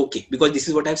partner. It's okay, because this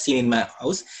is what I've seen in my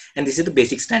house and this is the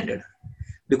basic standard.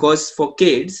 Because for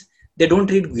kids, they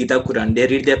don't read Gita Quran, they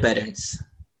read their parents.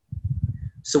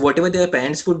 So whatever their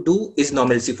parents would do is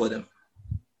normalcy for them.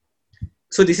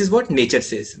 So this is what nature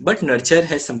says, but nurture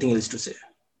has something else to say.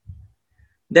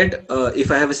 That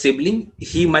if I have a sibling,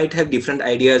 he might have different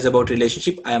ideas about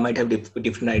relationship, I might have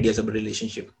different ideas about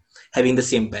relationship, having the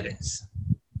same parents.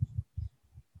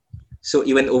 So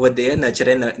even over there, nurture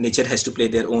and nature has to play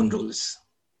their own roles.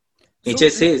 So, Nature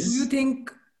like, do you says,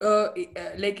 think,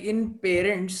 like in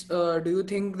parents, do you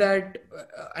think that,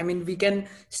 I mean, we can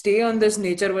stay on this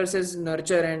nature versus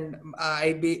nurture? And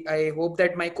I hope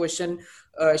that my question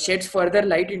sheds further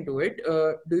light into it,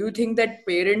 do you think that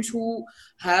parents who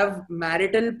have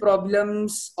marital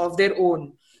problems of their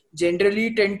own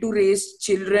generally tend to raise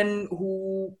children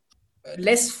who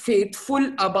less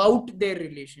faithful about their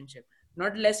relationship,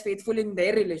 not less faithful in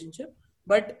their relationship,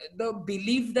 but the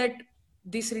belief that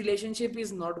this relationship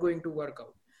is not going to work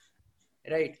out,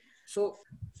 right? So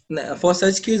For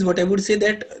such case, what I would say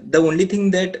that the only thing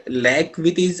that lack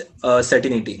with is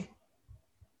certainty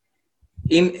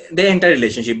in their entire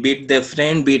relationship, be it their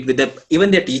friend, be it with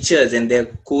even their teachers and their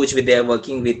coach with they are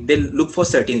working with, they look for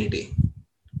certainty.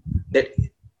 That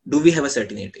do we have a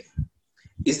certainty?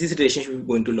 Is this relationship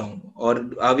going to long, or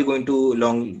are we going to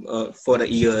long for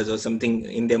years or something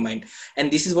in their mind? And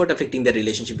this is what affecting the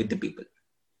relationship with the people.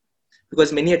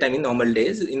 Because many a time in normal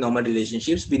days, in normal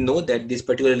relationships, we know that this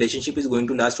particular relationship is going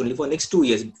to last only for next 2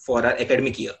 years for our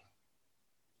academic year,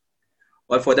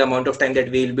 or for the amount of time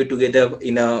that we will be together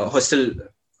in a hostel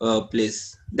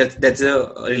place. That's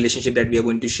a relationship that we are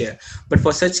going to share. But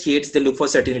for such kids, they look for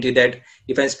certainty that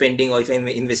if I'm spending or if I'm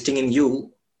investing in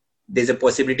you, there's a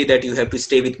possibility that you have to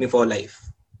stay with me for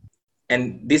life.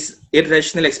 And these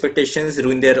irrational expectations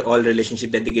ruin their all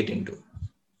relationship that they get into.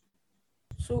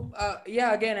 So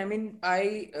yeah, again, I mean,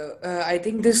 I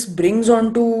think this brings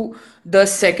on to the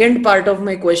second part of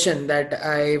my question that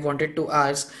I wanted to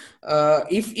ask.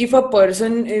 If a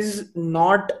person is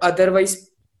not otherwise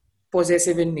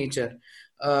possessive in nature,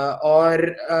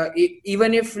 or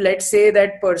even if, let's say,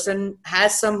 that person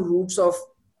has some roots of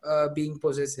being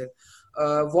possessive,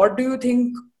 what do you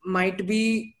think might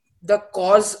be the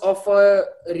cause of a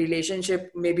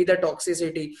relationship? Maybe the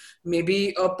toxicity,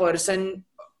 maybe a person,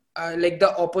 like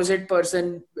the opposite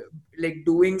person, like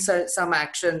doing some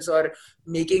actions or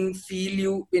making feel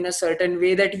you in a certain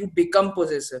way that you become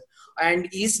possessive, and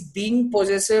is being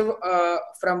possessive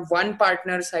from one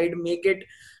partner side make it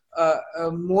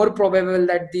more probable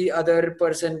that the other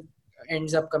person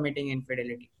ends up committing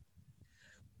infidelity?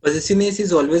 Possessiveness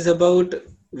is always about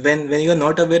when you are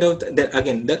not aware of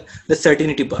again the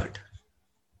certainty part.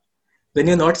 When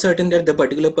you're not certain that the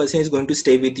particular person is going to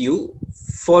stay with you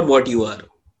for what you are,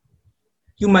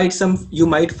 you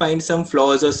might find some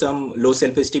flaws or some low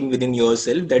self-esteem within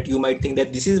yourself, that you might think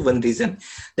that this is one reason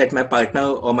that my partner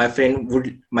or my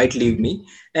friend might leave me.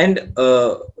 And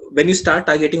when you start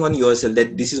targeting on yourself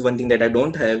that this is one thing that I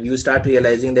don't have, you start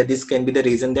realizing that this can be the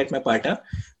reason that my partner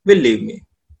will leave me.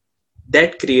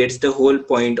 That creates the whole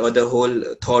point or the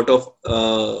whole thought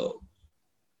of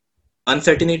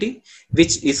uncertainty,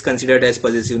 which is considered as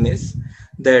possessiveness.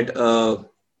 That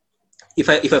if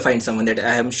I find someone that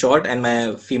I am short and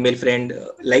my female friend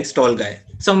likes tall guy,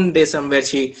 someday somewhere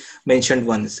she mentioned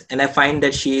once, and I find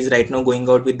that she is right now going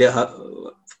out with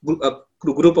a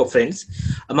group of friends.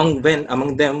 Among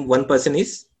them one person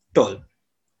is tall.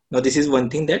 Now this is one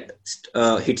thing that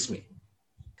hits me.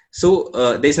 So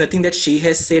there's nothing that she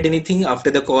has said anything after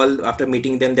the call, after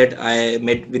meeting them, that I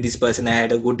met with this person, I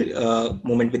had a good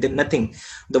moment with them. Nothing.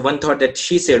 The one thought that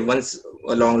she said once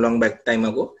a long back time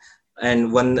ago,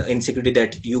 and one insecurity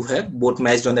that you have both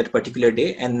matched on that particular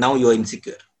day, and now you are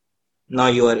insecure. Now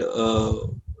you are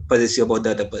possessive about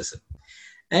the other person.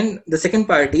 And the second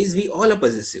part is we all are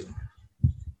possessive.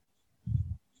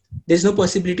 There's no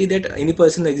possibility that any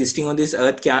person existing on this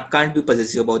earth can't be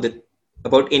possessive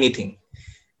about anything.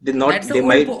 That's the They whole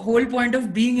might. whole point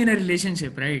of being in a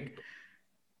relationship, right?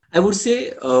 I would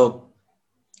say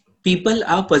people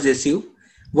are possessive.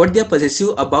 What they are possessive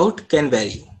about can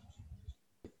vary.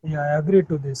 Yeah, I agree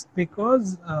to this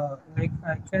because, like,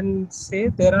 I can say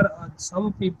there are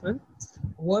some people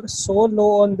who are so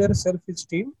low on their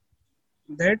self-esteem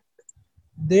that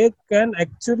they can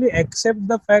actually accept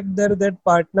the fact that that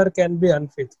partner can be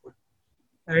unfaithful,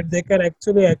 and they can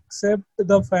actually accept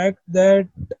the fact that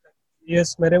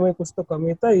yes, मेरे में कुछ तो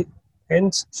कमी था,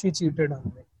 hence she cheated on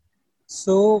me.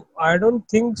 So I don't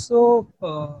think so.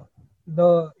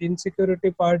 The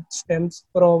insecurity part stems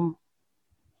from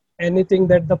anything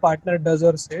that the partner does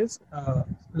or says.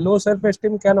 Low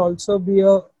self-esteem can also be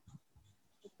a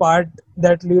part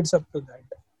that leads up to that.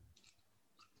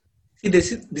 See,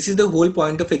 this is the whole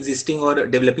point of existing or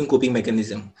developing coping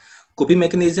mechanism. Coping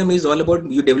mechanism is all about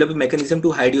you develop a mechanism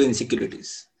to hide your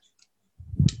insecurities.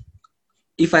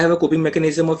 If I have a coping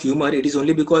mechanism of humor, it is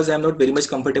only because I am not very much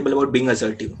comfortable about being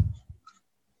assertive.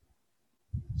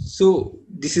 So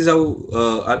this is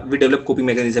how we develop coping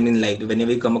mechanism in life. Whenever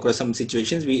we come across some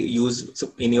situations, we use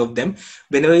any of them.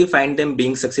 Whenever we find them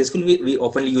being successful, we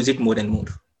often use it more and more.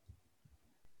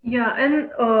 Yeah,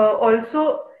 and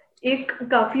also एक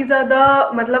काफी ज्यादा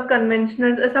मतलब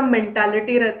conventional ऐसा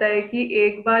mentality रहता है कि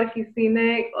एक बार किसी ने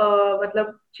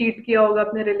मतलब चीट किया होगा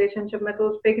अपने रिलेशनशिप में तो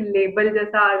उस पे एक लेबल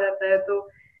जैसा आ जाता है, तो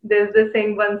there is this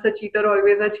saying once a cheater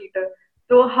always a cheater.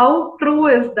 तो how true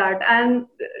is that and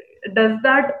does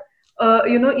that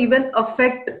even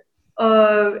affect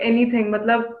anything,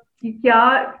 मतलब कि क्या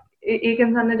एक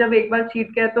इंसान ने जब एक बार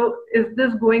चीट किया तो is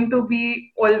this going to be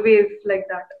always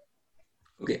like that?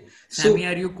 Okay. Sammy, So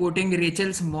are you quoting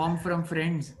Rachel's mom from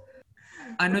Friends?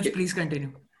 Anuj, okay. please continue.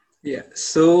 Yeah.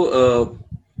 So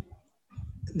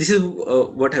this is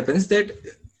what happens that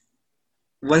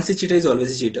once a cheater is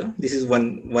always a cheater. This is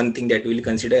one thing that we'll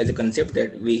consider as a concept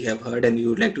that we have heard and we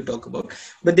would like to talk about.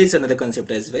 But there's another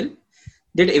concept as well,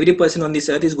 that every person on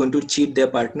this earth is going to cheat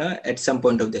their partner at some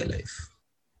point of their life.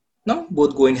 Now,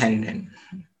 both going hand in hand.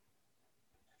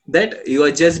 That you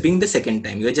are just being the second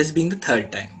time, you are just being the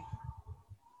third time.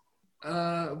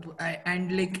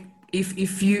 And like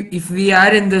if we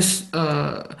are in this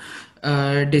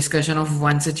discussion of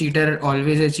once a cheater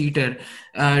always a cheater,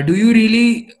 do you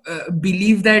really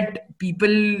believe that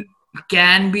people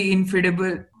can be infidel?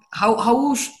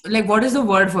 Like what is the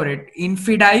word for it?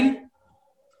 Infidel,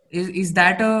 is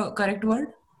that a correct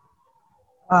word?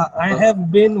 I Uh, have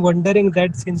been wondering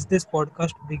that since this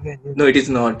podcast began. no, it is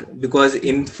not, because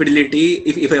infidelity.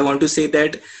 If I want to say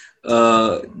that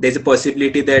there's a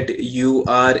possibility that you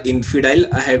are infidel,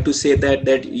 I have to say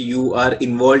that you are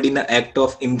involved in an act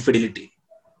of infidelity.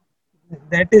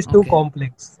 That is too Okay.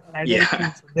 complex. I don't Yeah.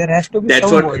 think so. There has to be that's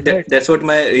some what word, right? that's what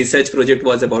my research project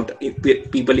was about,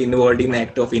 people involved in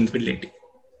act of infidelity.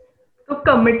 तो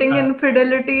committing Uh,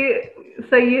 infidelity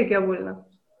सही है क्या बोलना?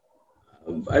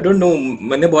 I don't know,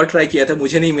 मैंने बहुत try किया था,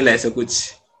 मुझे नहीं मिला ऐसा कुछ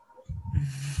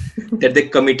that they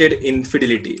committed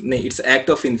infidelity. No, it's act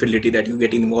of infidelity that you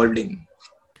get involved in.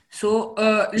 So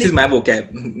This is like my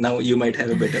vocab. Now you might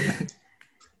have a better one.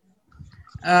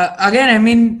 again, I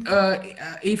mean,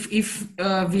 if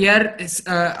we are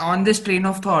on this train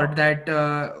of thought that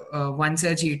once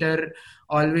a cheater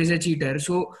always a cheater,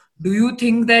 so do you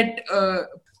think that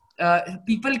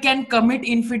people can commit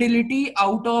infidelity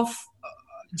out of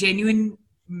genuine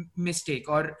mistake,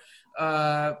 or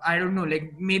I don't know,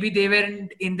 like maybe they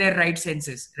weren't in their right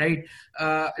senses, right?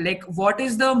 Like what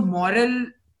is the moral,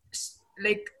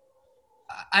 like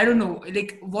I don't know,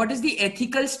 like what is the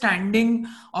ethical standing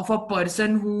of a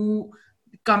person who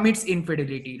commits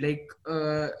infidelity, like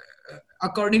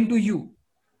according to you?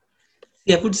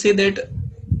 See, I could say that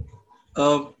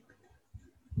uh,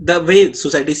 the way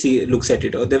society looks at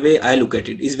it, or the way I look at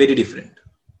it, is very different.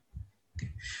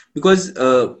 Because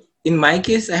in my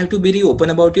case, I have to be very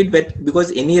open about it. But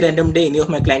because any random day, any of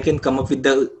my client can come up with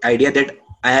the idea that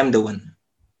I am the one.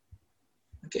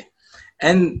 Okay,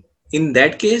 and in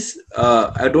that case,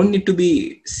 I don't need to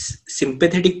be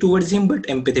sympathetic towards him, but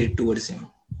empathetic towards him.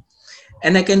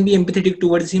 And I can be empathetic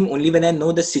towards him only when I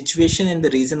know the situation and the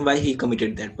reason why he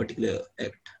committed that particular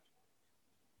act.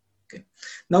 Okay.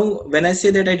 Now, when I say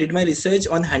that I did my research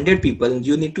on 100 people,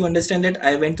 you need to understand that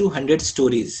I went through 100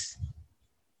 stories,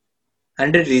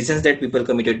 100 reasons that people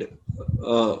committed,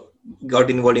 uh,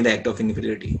 got involved in the act of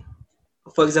infidelity.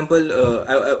 For example,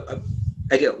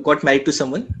 I got married to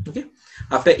someone. Okay,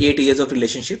 after 8 years of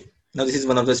relationship. Now, this is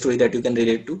one of the story that you can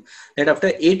relate to. That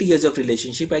after 8 years of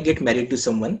relationship, I get married to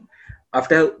someone.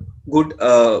 After good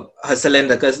hustle and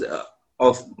ruckus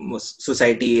of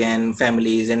society and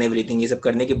families and everything is up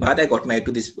करने के बाद, I got married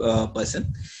to this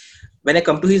person. When I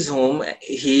come to his home,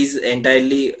 he's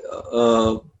entirely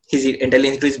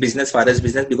into his business, father's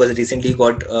business, because recently he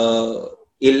got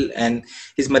ill, and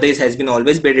his mother has been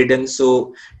always bedridden.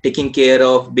 So taking care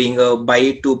of being a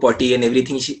bite to potty and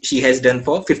everything, she has done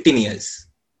for 15 years.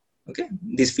 Okay,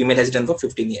 this female has done for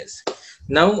 15 years.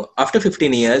 Now, after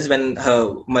 15 years, when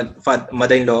her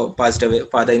mother-in-law passed away,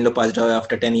 father-in-law passed away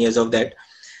after 10 years of that,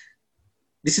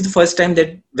 this is the first time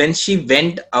that when she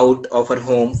went out of her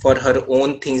home for her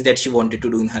own things that she wanted to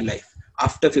do in her life,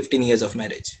 after 15 years of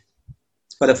marriage,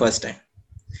 for the first time,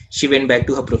 she went back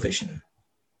to her profession.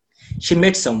 She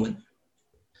met someone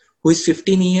who is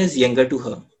 15 years younger to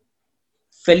her,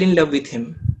 fell in love with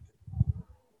him,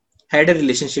 had a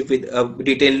relationship with a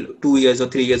detailed 2 years or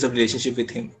 3 years of relationship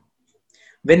with him.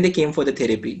 When they came for the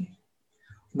therapy,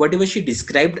 whatever she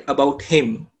described about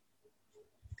him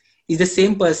is the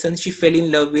same person she fell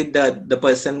in love with, the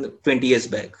person 20 years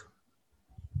back.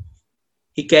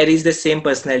 He carries the same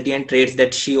personality and traits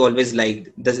that she always liked.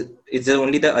 It's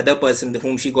only the other person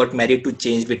whom she got married to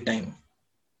change with time.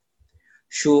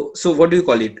 So what do you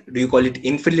call it? Do you call it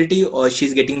infidelity, or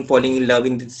she's getting falling in love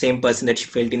in the same person that she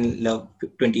felt in love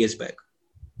 20 years back?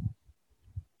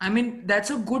 I mean,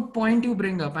 that's a good point you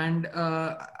bring up, and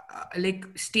like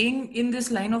staying in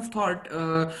this line of thought,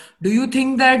 do you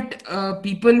think that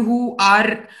people who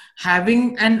are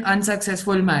having an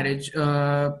unsuccessful marriage,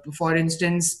 for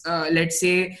instance, let's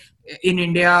say in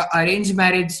India, arranged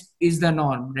marriage is the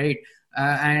norm, right?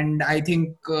 And I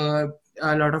think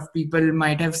a lot of people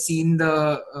might have seen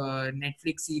the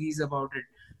Netflix series about it.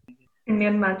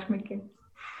 Indian matchmaking.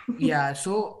 Yeah,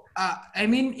 so I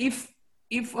mean,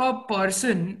 if a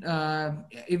person,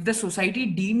 if the society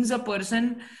deems a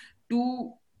person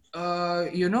to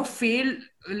fail,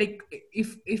 like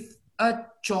if a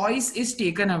choice is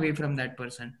taken away from that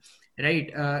person,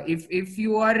 right? If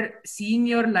you are seeing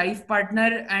your life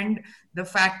partner and the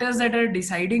factors that are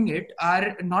deciding it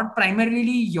are not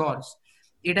primarily yours,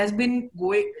 it has been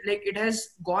going, like it has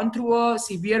gone through a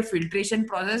severe filtration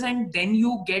process, and then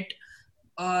you get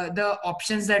the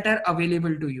options that are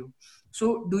available to you.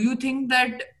 So do you think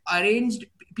that arranged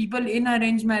people in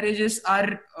arranged marriages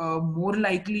are more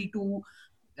likely to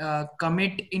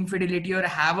commit infidelity or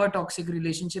have a toxic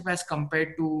relationship as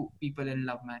compared to people in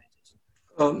love marriages?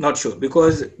 Not sure,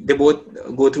 because they both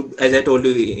go through, as I told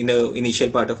you in the initial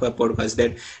part of our podcast,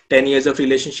 that 10 years of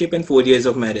relationship and 4 years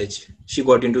of marriage, she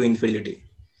got into infidelity.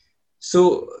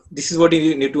 So this is what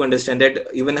you need to understand,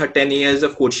 that even her 10 years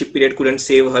of courtship period couldn't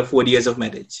save her 4 years of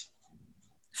marriage.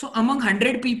 So among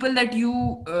 100 people that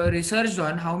you researched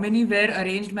on, how many were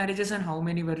arranged marriages and how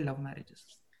many were love marriages?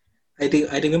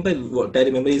 I remember, what I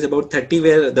remember is about 30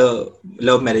 were the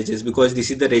love marriages, because this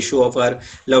is the ratio of our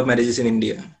love marriages in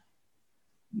India.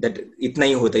 That इतना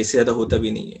ही होता है, इससे ज़्यादा होता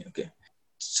भी नहीं है. Okay.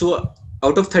 So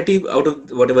out of 30, out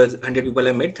of whatever 100 people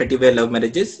I met, 30 were love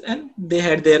marriages, and they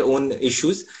had their own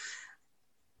issues.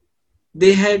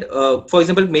 They had, for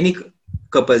example, many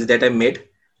couples that I met,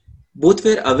 both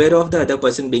were aware of the other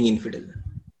person being infidel.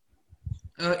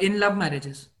 In love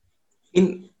marriages?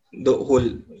 In the whole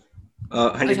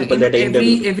 100 people in that I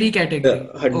interviewed. every category.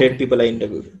 100 Okay. people I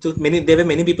interviewed. So there were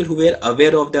many people who were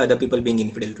aware of the other people being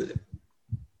infidel to them.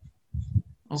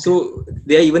 Okay. So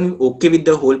they are even okay with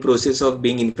the whole process of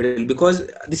being infidel, because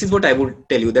this is what I would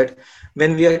tell you, that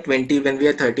when we are 20, when we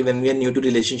are 30, when we are new to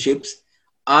relationships,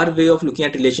 our way of looking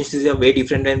at relationships are way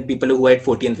different than people who are at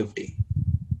 40 and 50.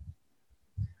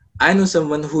 I know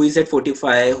someone who is at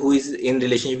 45, who is in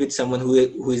relationship with someone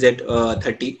who is at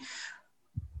 30.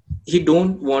 He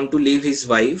don't want to leave his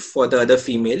wife for the other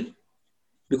female,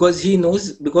 because he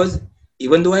knows, because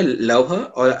even though I love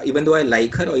her, or even though I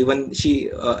like her, or even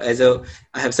she I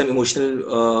have some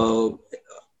emotional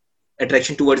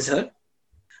attraction towards her,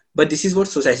 but this is what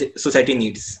society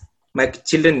needs. My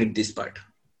children need this part.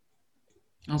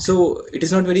 Okay. So it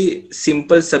is not very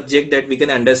simple subject that we can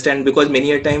understand, because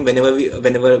many a time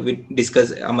whenever we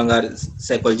discuss among our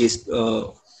psychologists,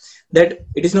 that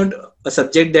it is not a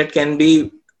subject that can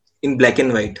be in black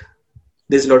and white.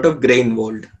 There's a lot of gray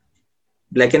involved.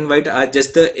 Black and white are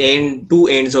just the two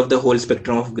ends of the whole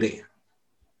spectrum of gray.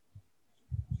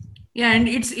 Yeah, and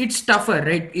it's tougher,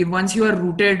 right? If once you are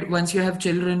rooted, once you have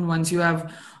children, once you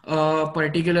have a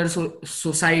particular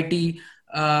society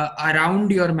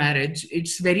around your marriage,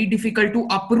 it's very difficult to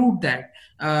uproot that.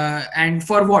 And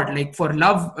for what? Like for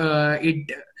love,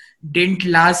 it didn't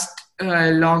last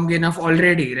long enough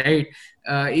already, right?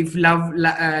 If love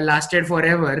lasted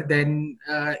forever, then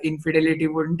infidelity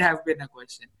wouldn't have been a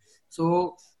question.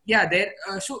 So yeah, there.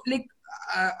 So like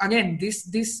again, this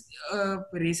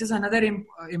raises another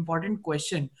important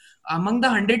question. Among the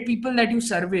 100 people that you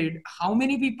surveyed, how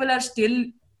many people are still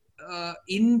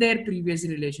in their previous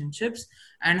relationships,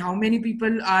 and how many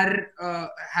people are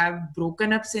have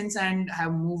broken up since and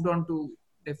have moved on to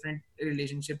different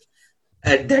relationships?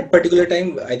 At that particular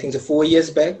time, I think so 4 years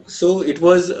back, so it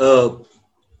was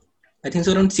I think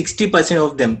so around 60%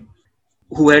 of them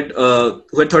who had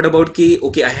thought about ki,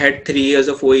 okay, I had 3 years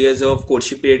or 4 years of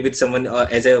courtship period with someone,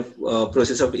 as a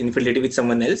process of infidelity with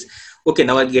someone else. Okay,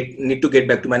 now I need to get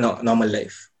back to my normal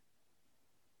life.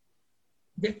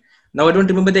 Okay. Now I don't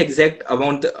remember the exact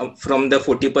amount from the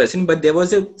 40%, but there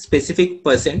was a specific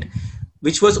percent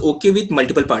which was okay with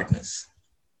multiple partners.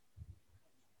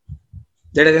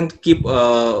 That I can keep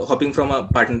hopping from a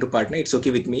partner to partner. It's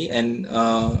okay with me, and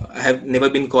I have never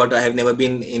been caught. I have never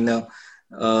been in a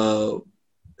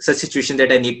such situation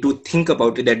that I need to think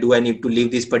about it. That do I need to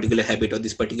leave this particular habit or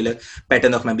this particular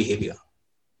pattern of my behavior?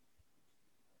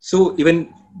 So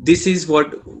even this is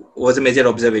what was a major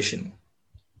observation.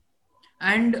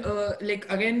 And like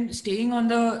again, staying on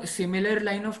the similar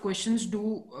line of questions,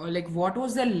 do like what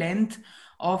was the length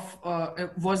of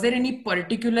was there any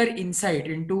particular insight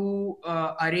into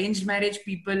arranged marriage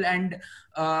people, and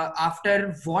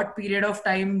after what period of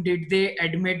time did they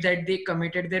admit that they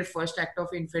committed their first act of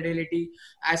infidelity,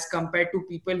 as compared to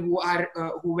people who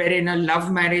were in a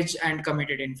love marriage and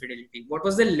committed infidelity? What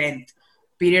was the length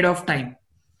period of time?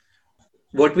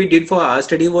 What we did for our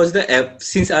study was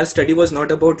since our study was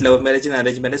not about love marriage and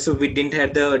arranged marriage, so we didn't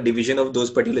have the division of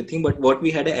those particular things. But what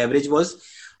we had an average was,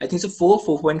 I think so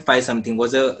 4.5 something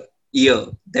was a year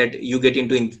that you get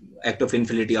into act of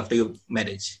infidelity after your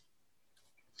marriage.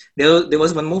 There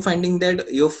was one more finding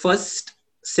that your first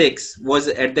sex was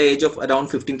at the age of around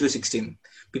 15 to 16.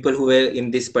 People who were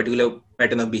in this particular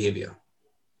pattern of behavior.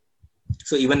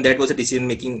 So even that was a decision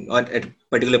making at a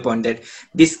particular point that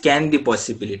this can be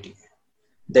possibility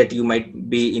that you might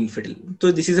be infidel. So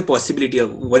this is a possibility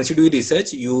of, once you do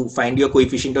research, you find your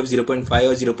coefficient of 0.5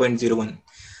 or 0.01.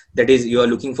 That is, you are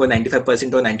looking for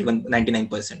 95% or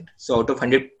 99%. So out of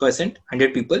 100%,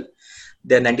 100 people,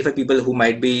 there are 95 people who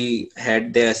might be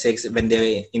had their sex when they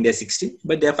were in their 60s,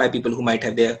 but there are 5 people who might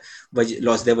have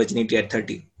lost their virginity at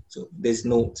 30. So there's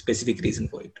no specific reason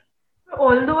for it.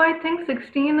 Although I think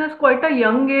 16 is quite a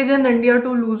young age in India to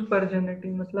lose virginity.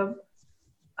 Matlab,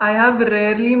 I have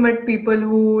rarely met people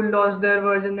who lost their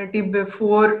virginity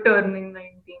before turning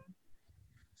 19.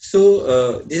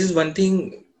 So this is one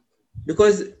thing,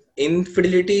 because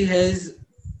infidelity has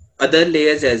other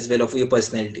layers as well of your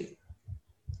personality.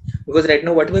 Because right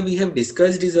now whatever we have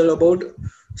discussed is all about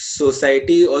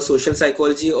society or social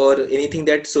psychology or anything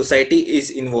that society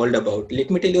is involved about. Let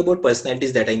me tell you about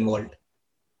personalities that are involved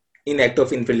in act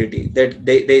of infidelity. That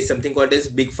there is something called as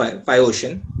big five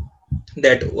ocean,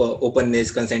 that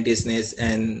openness, conscientiousness,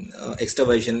 and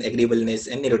extroversion, agreeableness,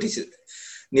 and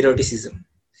neuroticism.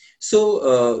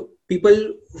 So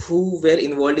people who were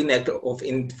involved in act of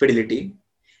infidelity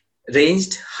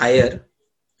ranged higher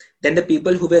than the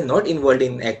people who were not involved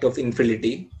in act of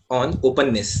infidelity on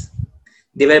openness.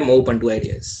 They were more open to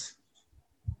ideas.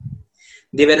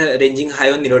 They were ranging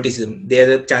high on neuroticism.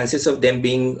 The chances of them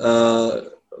being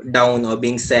down or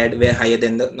being sad were higher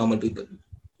than the normal people.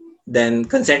 Then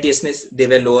conscientiousness, they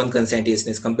were low on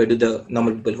conscientiousness compared to the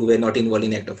normal people who were not involved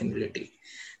in act of infidelity.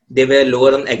 They were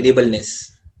lower on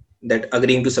agreeableness, that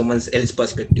agreeing to someone else's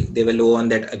perspective. They were low on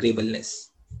that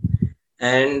agreeableness.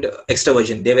 And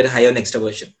extroversion, they were high on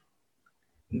extroversion.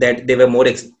 That they were more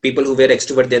people who were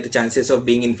extrovert, the chances of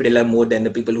being infidel are more than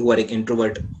the people who are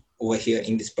introvert over here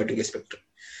in this particular spectrum.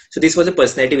 So this was a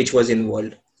personality which was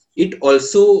involved. It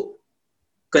also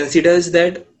considers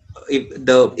that if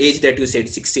the age that you said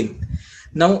 16,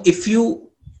 now if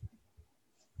you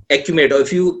accumulate or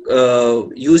if you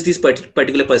use this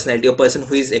particular personality, a person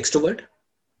who is extrovert,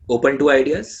 open to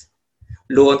ideas,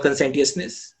 low on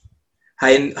conscientiousness,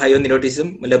 high on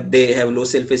neuroticism, they have low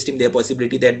self-esteem, there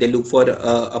possibility that they look for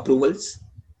approvals,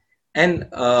 and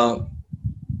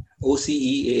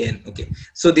OCEAN. Okay,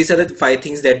 so these are the 5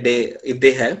 things that if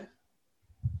they have,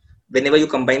 whenever you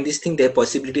combine this thing, there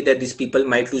possibility that these people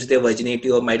might lose their virginity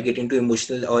or might get into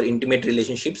emotional or intimate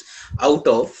relationships out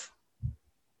of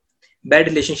bad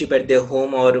relationship at their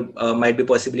home, or might be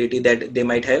possibility that they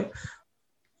might have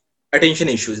attention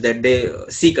issues, that they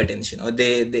seek attention or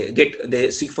they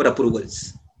seek for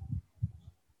approvals.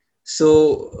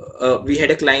 So we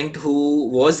had a client who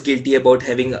was guilty about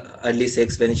having early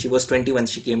sex. When she was 21,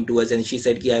 she came to us and she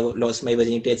said, I lost my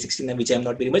virginity at 16, which I'm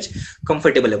not very much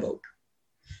comfortable about.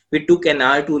 We took an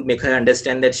hour to make her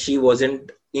understand that she wasn't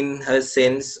in her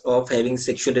sense of having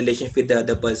sexual relationship with the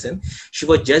other person. She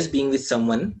was just being with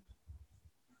someone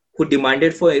who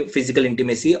demanded for physical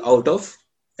intimacy out of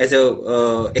as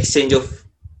a exchange of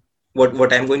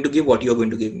what I'm going to give, what you're going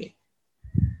to give me.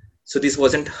 So this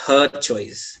wasn't her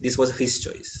choice, this was his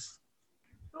choice.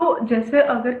 तो जैसे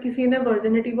अगर किसी ने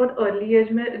virginity बहुत early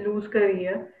as में loose करी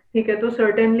है, ठीक है, तो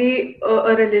certainly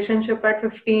a relationship eight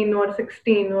 15 or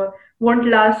 16 or won't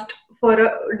last for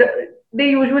they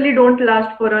usually don't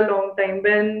last for a long time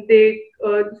when they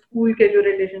school के जो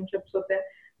relationships होते हैं.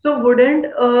 So wouldn't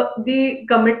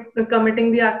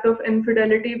committing the act of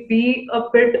infidelity be a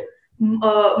bit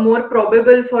more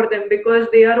probable for them, because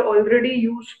they are already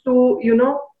used to,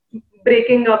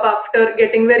 breaking up after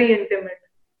getting very intimate?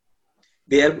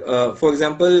 They are, for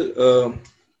example,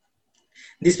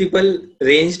 these people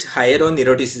ranged higher on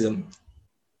neuroticism,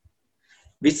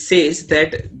 which says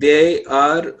that they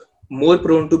are more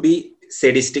prone to be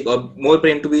sadistic or more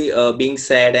prone to be being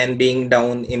sad and being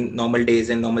down in normal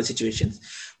days and normal situations,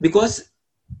 because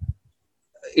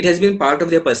it has been part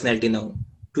of their personality now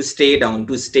to stay down,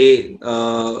 to stay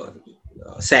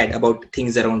sad about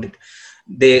things around it.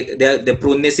 Their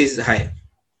proneness is high,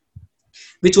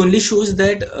 which only shows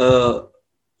that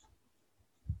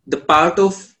the part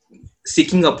of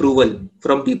seeking approval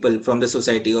from people, from the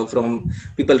society, or from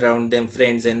people around them,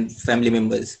 friends and family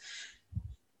members,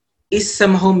 is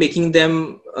somehow making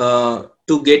them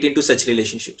to get into such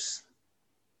relationships.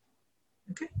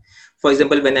 Okay. For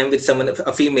example, when I'm with someone,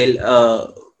 a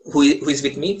female who is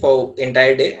with me for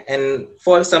entire day, and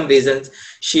for some reasons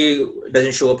she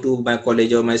doesn't show up to my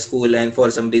college or my school, and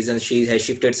for some reasons she has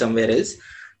shifted somewhere else.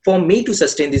 For me to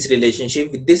sustain this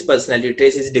relationship with this personality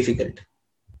trace is difficult.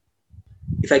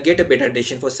 If I get a better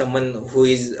decision for someone who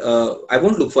is, I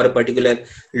won't look for a particular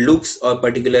looks or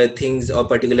particular things or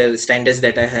particular standards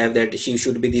that I have, that she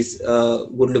should be this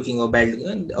good looking or bad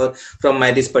looking, or from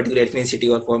my this particular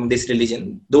ethnicity or from this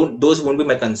religion. Those won't be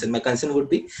my concern. My concern would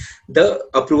be the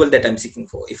approval that I'm seeking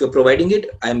for. If you're providing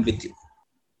it, I'm with you.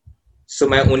 So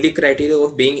my only criteria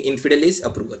of being infidel is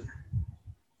approval.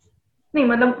 नहीं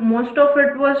मतलब most of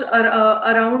it was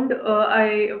around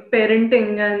I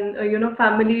parenting and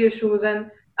family issues and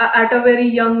at a very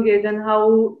young age and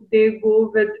how they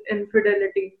go with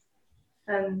infidelity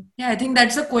and Yeah, I think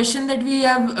that's a question that we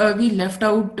have we left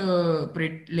out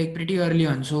pretty early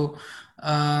on. So,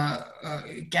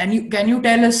 can you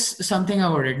tell us something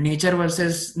about it? Nature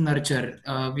versus nurture.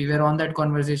 We were on that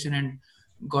conversation and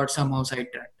got somehow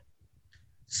sidetracked.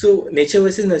 So nature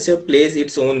versus nurture plays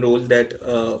its own role, that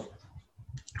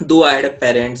though I had a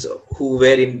parents who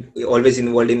were always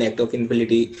involved in act of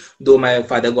infidelity, though my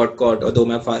father got caught, or though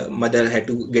my mother had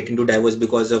to get into divorce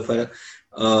because of her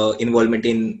involvement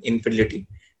in infidelity,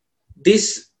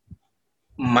 this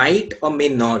might or may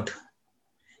not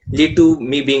lead to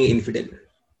me being infidel.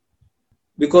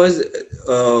 Because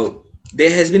there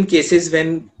has been cases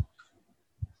when,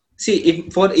 see,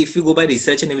 if you go by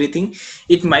research and everything,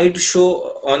 it might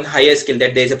show on higher scale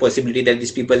that there is a possibility that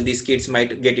these kids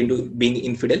might get into being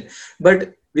infidel,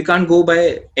 but we can't go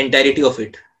by entirety of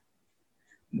it.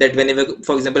 That whenever,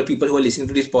 for example, people who are listening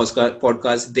to this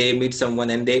podcast, they meet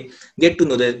someone and they get to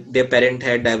know that their parent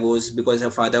had divorced because her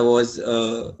father was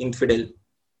infidel.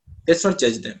 Let's not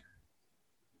judge them,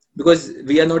 because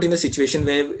we are not in a situation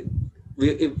where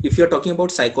if you're talking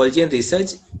about psychology and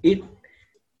research, it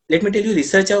let me tell you,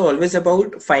 research are always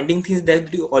about finding things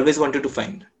that you always wanted to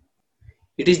find.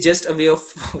 It is just a way of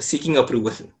seeking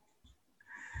approval.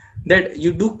 That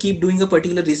you do keep doing a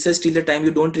particular research till the time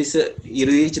you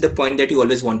reach the point that you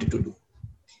always wanted to do.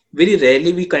 Very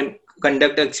rarely we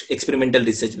conduct experimental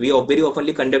research. We very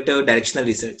often conduct a directional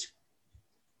research.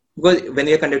 Because when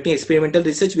we are conducting experimental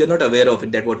research, we are not aware of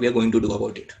it, that what we are going to do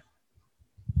about it.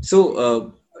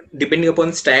 So, depending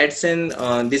upon stats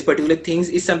and these particular things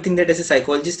is something that as a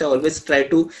psychologist, I always try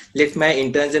to let my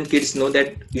interns and kids know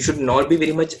that you should not be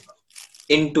very much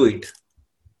into it.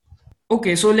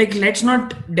 Okay, so let's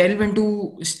not delve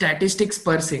into statistics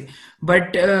per se,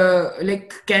 but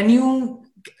can you,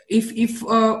 if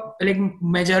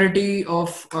majority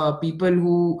of people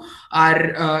who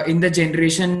are in the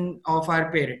generation of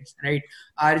our parents, right,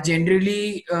 are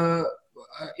generally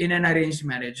in an arranged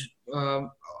marriage.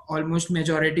 Almost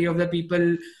majority of the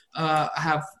people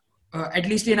have, at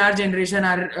least in our generation,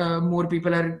 are more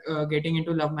people are getting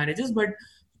into love marriages, but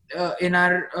in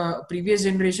our previous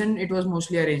generation it was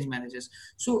mostly arranged marriages.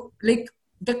 So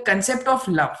the concept of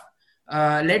love,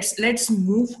 let's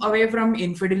move away from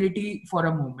infidelity for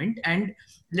a moment and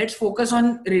let's focus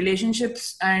on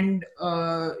relationships and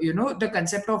the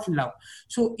concept of love.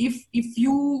 So if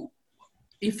your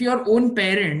own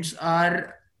parents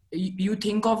are, you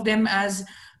think of them as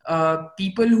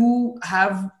people who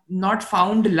have not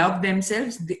found love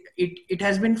themselves, it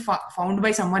has been found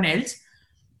by someone else,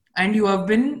 and you have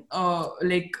been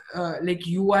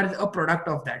you are a product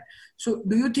of that. So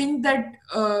do you think that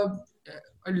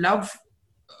love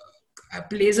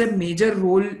plays a major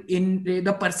role in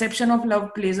the perception of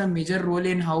love, plays a major role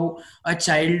in how a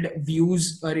child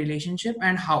views a relationship,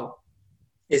 and how?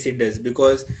 Yes, it does,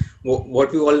 because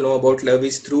what we all know about love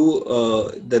is through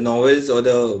the novels or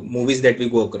the movies that we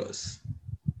go across.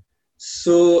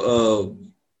 So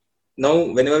now,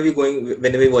 whenever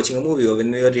we're watching a movie or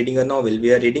when we are reading a novel,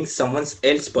 we are reading someone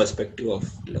else's perspective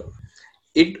of love.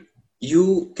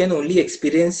 You can only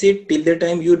experience it till the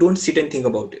time you don't sit and think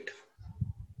about it.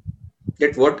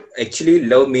 That what actually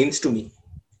love means to me.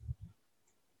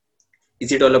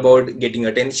 Is it all about getting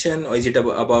attention, or is it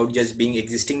about just being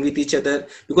existing with each other?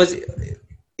 Because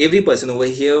every person over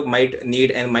here might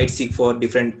need and might seek for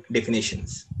different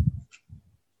definitions.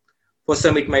 For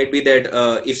some, it might be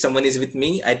that if someone is with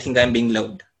me, I think I'm being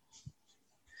loved.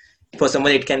 For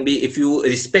someone, it can be if you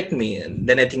respect me,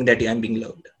 then I think that I'm being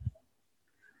loved.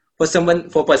 For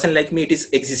a person like me, it is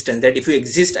existence. That if you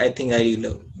exist, I think I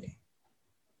love me.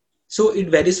 So it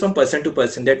varies from person to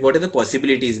person, that what are the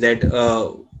possibilities that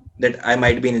I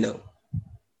might be in love,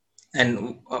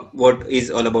 and what is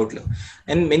all about love.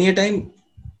 And many a time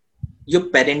your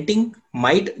parenting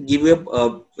might give you a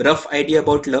rough idea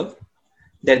about love,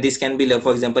 that this can be love.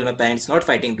 For example, my parents not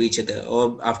fighting to each other, or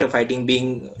after fighting being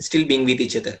still being with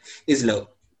each other, is love.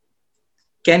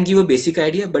 Can give a basic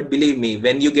idea, but believe me,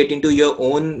 when you get into your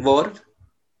own war,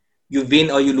 you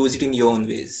win or you lose it in your own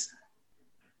ways.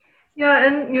 Yeah,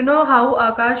 and you know how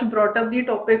Akash brought up the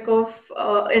topic of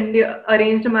India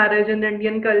arranged marriage in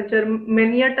Indian culture.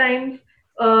 Many a times,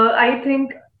 I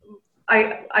think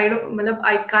I don't मतलब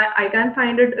I can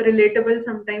find it relatable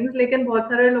sometimes. लेकिन बहुत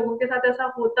सारे लोगों के साथ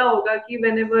ऐसा होता होगा कि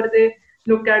whenever they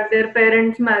look at their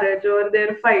parents' marriage or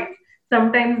their fights,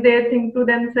 sometimes they think to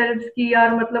themselves कि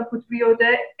यार मतलब कुछ भी हो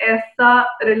जाए, ऐसा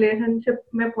relationship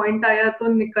में point आया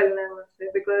तो निकलना है वहाँ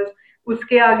से, because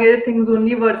उसके आगे things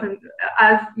only worsen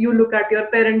as you look at your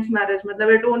parents marriage. मतलब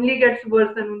it only gets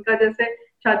worsen. उनका जैसे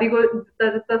शादी को जितना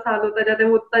जितना साल होता जाता है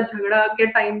वो उतना झगड़ा के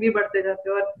टाइम भी बढ़ते जाते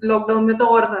हैं, और लॉकडाउन में तो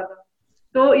और ज्यादा.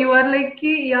 तो यू आर लाइक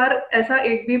कि यार ऐसा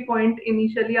एक भी पॉइंट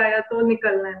इनिशियली आया तो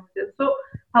निकलना है मुझे. सो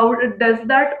हाउ डज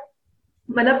दैट,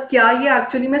 मतलब क्या ये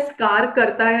एक्चुअली में स्कार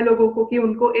करता है लोगों को कि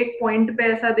उनको एक पॉइंट पे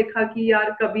ऐसा दिखा कि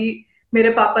यार कभी मेरे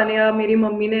पापा ने या मेरी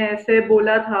मम्मी ने ऐसे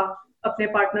बोला था अपने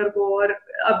पार्टनर को, और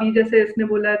अभी जैसे इसने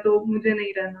बोला है तो मुझे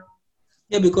नहीं रहना.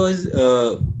 Yeah, because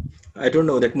I don't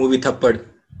know that movie थप्पड़.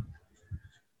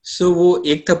 So वो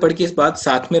एक थप्पड़ के बाद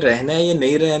साथ में रहना है या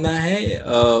नहीं रहना है,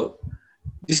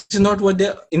 this is not what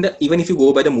they in the, even if you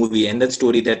go by the movie and the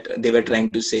story that they were trying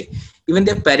to say, even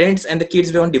their parents and the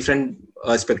kids were on different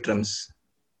spectrums.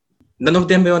 None of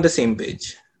them were on the same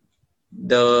page.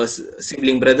 The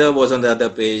sibling brother was on the other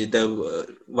page, the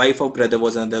wife of brother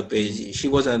was on the page, she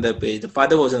was on the page, the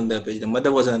father was on the page, the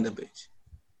mother was on the page.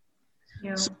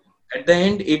 Yeah. So at the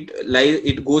end,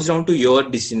 it goes down to your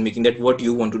decision making, that what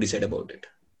you want to decide about it.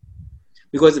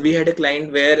 Because we had a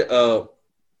client where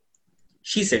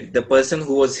she said, the person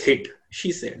who was hit,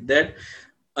 she said that,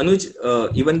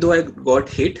 Anuj, even though I got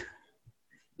hit,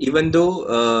 even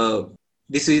though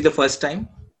this is the first time,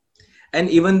 and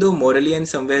even though morally and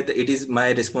somewhere it is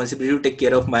my responsibility to take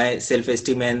care of my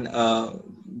self-esteem and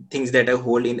things that I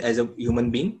hold in as a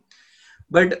human being,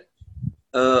 but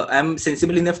I'm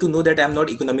sensible enough to know that I'm not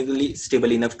economically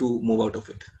stable enough to move out of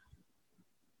it.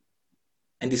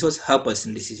 And this was her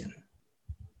personal decision.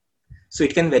 So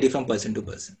it can vary from person to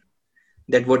person.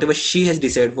 That whatever she has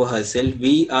decided for herself,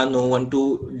 we are no one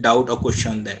to doubt or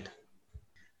question that.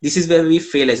 This is where we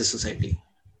fail as a society.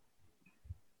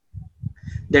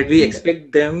 That we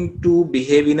expect them to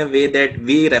behave in a way that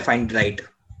we find right.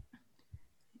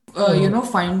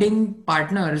 Finding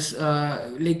partners,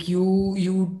 like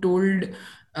you told,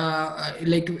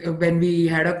 like when we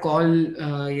had a call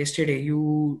yesterday,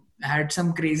 you had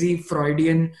some crazy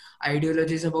Freudian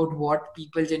ideologies about what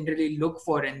people generally look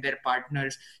for in their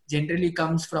partners generally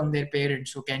comes from their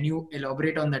parents. So can you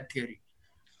elaborate on that theory?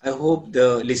 I hope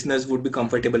the listeners would be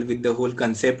comfortable with the whole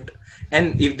concept.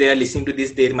 And if they are listening to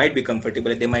this, they might be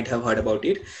comfortable. They might have heard about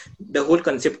it. The whole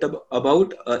concept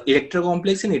about electro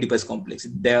complex and Oedipus complex.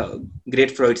 The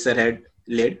great Freud sir had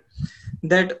led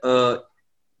that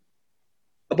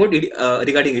about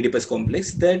regarding Oedipus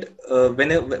complex. That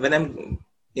when I'm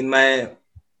in my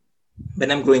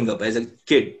when I'm growing up as a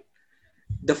kid,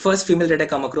 the first female that I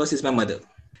come across is my mother,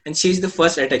 and she is the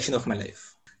first attraction of my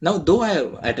life. Now, though I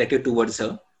am attracted towards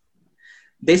her,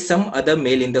 there's some other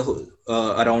male in the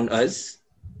around us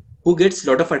who gets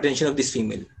a lot of attention of this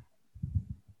female.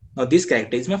 Now this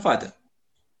character is my father.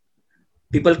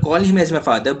 People call him as my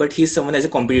father, but he's someone as a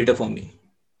competitor for me.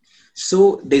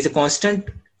 So there's a constant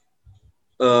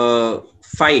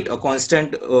fight or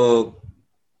constant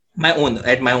my own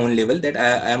at my own level, that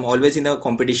I am always in a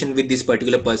competition with this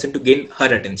particular person to gain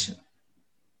her attention.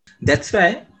 That's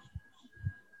why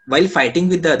while fighting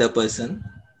with the other person,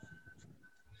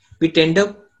 we tend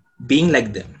up being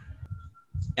like them.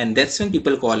 And that's when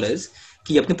people call us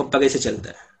कि अपने पप्पा कैसे चलता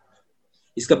है,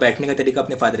 इसका बैठने का तरीका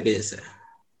अपने फादर के जैसा है,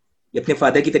 ये अपने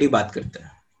फादर की तरह बात करता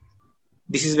है.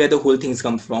 This is where the whole things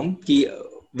come from कि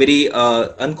very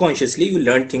unconsciously you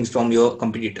learn things from your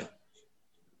competitor,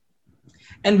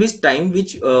 and which time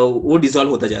which वो dissolve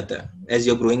होता जाता है. As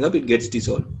you're growing up, it gets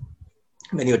dissolved.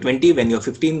 When you're 20, when you're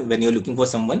 15, when you're looking for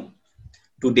someone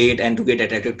to date and to get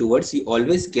attracted towards, you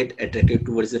always get attracted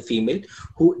towards the female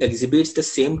who exhibits the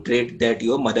same trait that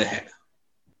your mother had.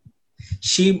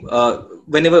 She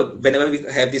whenever we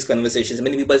have these conversations,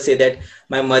 many people say that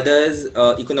my mother's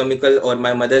economical or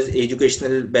my mother's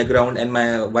educational background and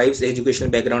my wife's educational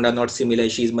background are not similar.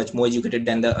 She's much more educated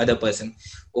than the other person.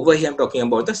 Over here I'm talking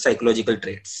about the psychological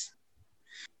traits.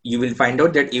 you will find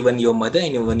out that even your mother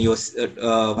and even your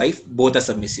wife both are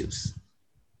submissives.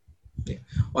 Yeah.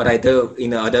 Or either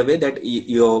in another way that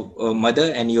your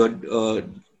mother and your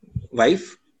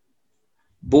wife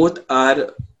both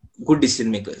are good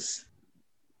decision makers.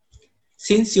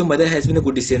 Since your mother has been a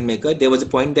good decision maker, there was a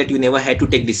point that you never had to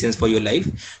take decisions for your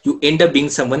life. You end up being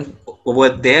someone over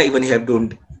there, even you have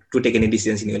to take any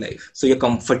decisions in your life. So you're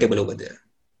comfortable over there.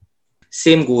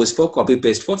 Same goes for copy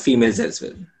paste for females as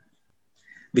well,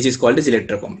 which is called as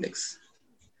Electra complex.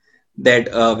 That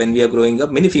when we are growing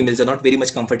up, many females are not very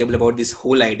much comfortable about this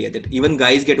whole idea. That even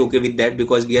guys get okay with that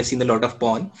because we have seen a lot of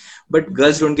porn, but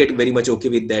girls don't get very much okay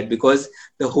with that because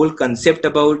the whole concept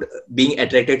about being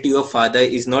attracted to your father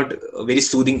is not very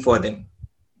soothing for them.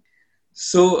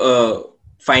 So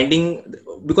finding,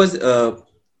 because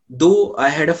though I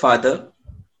had a father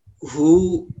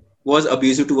who was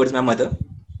abusive towards my mother,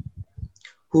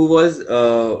 who was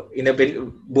in a very,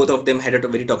 both of them had a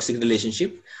very toxic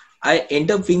relationship, I end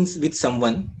up being with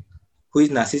someone who is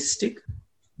narcissistic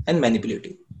and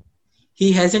manipulative.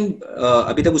 He hasn't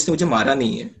अभी तक उसने मुझे मारा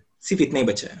नहीं है, सिर्फ इतना ही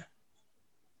बचा है.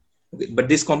 Okay. But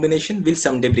this combination will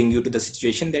someday bring you to the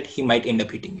situation that he might end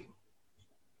up hitting you.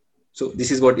 So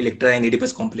this is what Electra and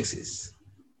Oedipus complex is.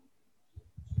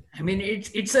 I mean,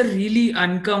 it's a really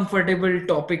uncomfortable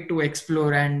topic to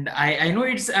explore, and I know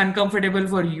it's uncomfortable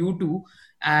for you too.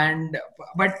 And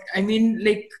but I mean,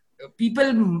 like,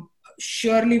 people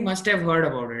surely must have heard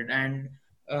about it. And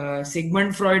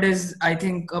Sigmund Freud is, I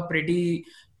think, a pretty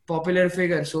popular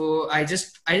figure. So I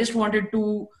just wanted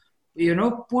to,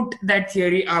 put that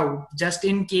theory out just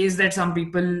in case that some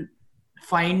people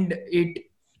find it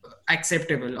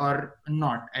acceptable or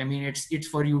not. I mean, it's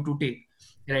for you to take,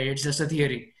 right? It's just a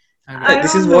theory. Yeah, I Okay.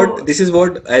 don't know. this is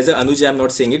what, as a Anuj, I'm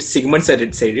not saying it. Sigmund said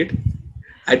it.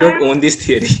 I I don't own this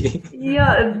theory.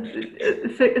 Yeah,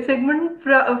 Sigmund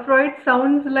Freud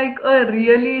sounds like a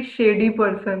really shady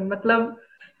person. मतलब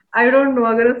I don't know,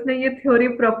 अगर उसने ये theory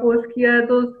propose किया है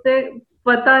तो उससे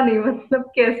पता नहीं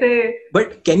मतलब कैसे.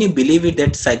 But can you believe it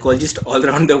that psychologists all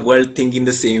around the world think in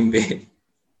the same way?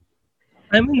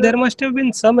 I mean, there must have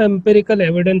been some empirical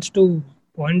evidence to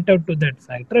point out to that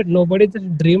fact, right? Nobody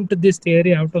just dreamed this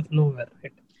theory out of nowhere,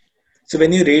 right? So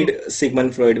when you read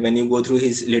Sigmund Freud, when you go through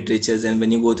his literatures and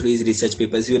when you go through his research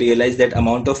papers, you realize that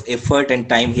amount of effort and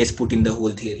time he has put in the whole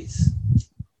theories.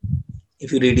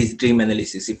 If you read his dream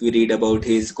analysis, if you read about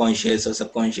his conscious or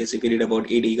subconscious, if you read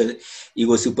about ego,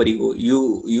 superego,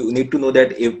 you need to know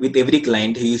that with every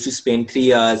client, he used to spend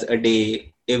 3 hours a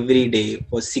day, every day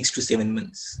for 6 to 7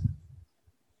 months.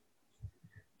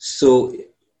 So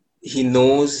he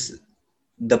knows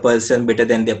the person better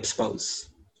than their spouse.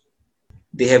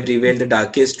 They have revealed the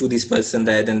darkest to this person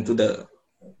rather than to the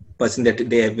person that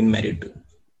they have been married to.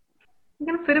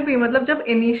 लेकिन फिर भी मतलब जब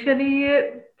initially ये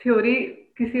theory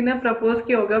किसी ने propose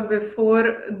किया होगा before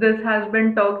this has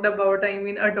been talked about I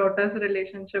mean a daughter's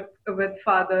relationship with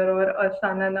father और a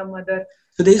son and a mother.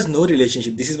 So there is no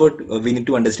relationship. This is what we need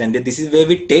to understand. That this is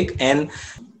where we take, and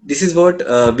this is what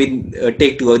we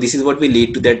take to, or this is what we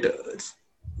lead to. That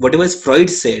whatever Freud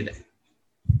said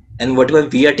and whatever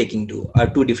we are taking to are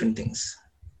two different things.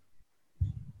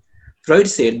 Freud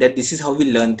said that this is how we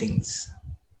learn things,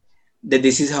 that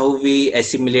this is how we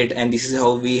assimilate, and this is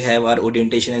how we have our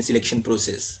orientation and selection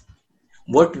process.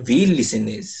 What we listen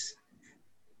is,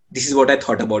 this is what I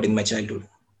thought about in my childhood.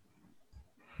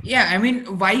 Yeah, I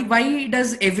mean, why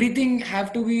does everything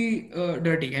have to be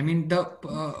dirty? I mean, the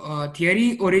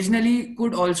theory originally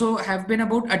could also have been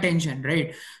about attention,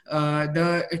 right?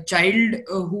 The child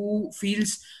who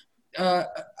feels, uh,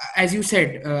 as you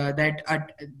said, that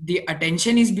the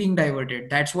attention is being diverted.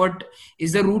 That's what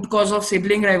is the root cause of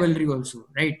sibling rivalry also,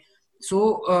 right? So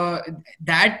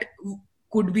that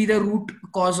could be the root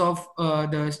cause of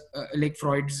the like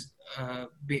Freud's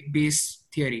base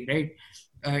theory, right?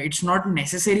 It's not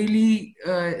necessarily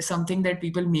something that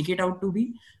people make it out to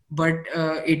be, but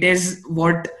it is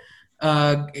what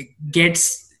uh,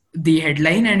 gets the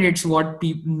headline, and it's what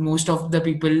most of the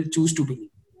people choose to believe.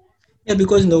 Yeah,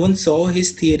 because no one saw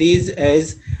his theories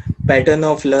as pattern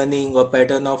of learning or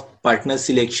pattern of partner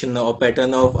selection or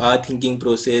pattern of our thinking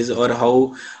process, or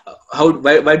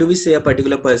why do we say a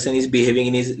particular person is behaving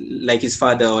in his like his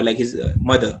father or like his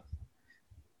mother.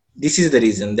 This is the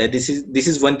reason that this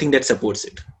is one thing that supports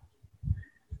it,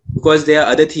 because there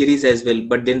are other theories as well,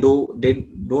 but they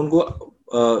don't go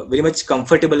very much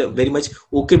comfortable, very much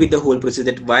okay with the whole process.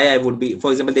 That why I would be,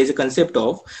 for example, there is a concept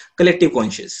of collective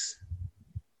conscious.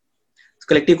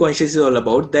 Collective conscious is all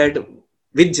about that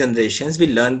with generations we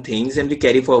learn things and we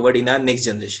carry forward in our next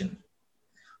generation.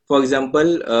 For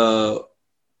example,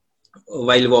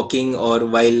 while walking, or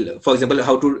while, for example,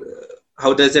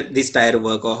 how does this tire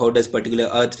work, or how does particular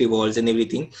earth revolves and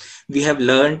everything we have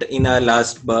learned in our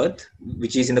last birth,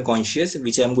 which is in the conscious,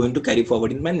 which I'm going to carry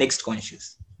forward in my next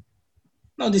conscious.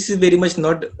 Now this is very much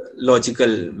not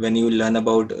logical when you learn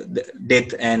about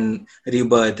death and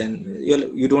rebirth, and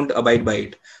you don't abide by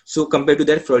it. So compared to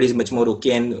that, Freud is much more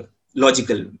okay and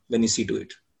logical when you see to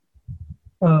it.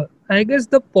 I guess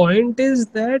the point is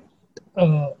that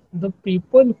the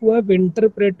people who have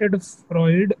interpreted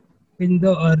Freud in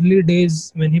the early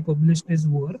days when he published his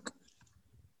work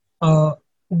uh,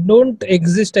 don't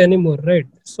exist anymore, right?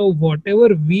 So whatever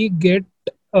we get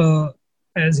uh,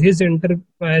 as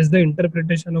as the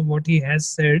interpretation of what he has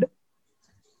said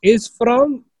is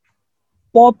from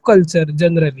pop culture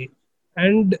generally.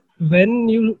 And when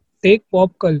you take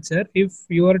pop culture, if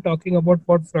you are talking about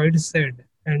what Freud said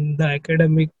and the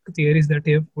academic theories that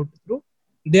he have put through,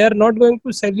 they are not going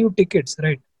to sell you tickets,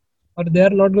 right? Or they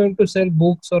are not going to sell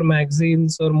books or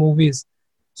magazines or movies.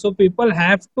 So people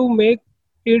have to make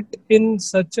it in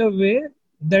such a way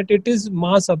that it is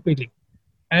mass appealing.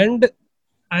 And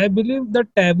I believe the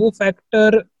taboo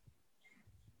factor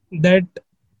that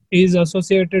is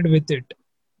associated with it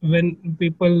when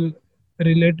people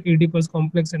relate Oedipus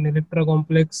complex and Electra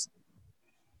complex,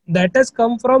 that has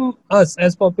come from us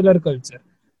as popular culture.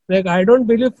 Like, I don't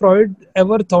believe Freud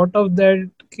ever thought of that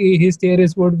his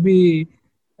theories would be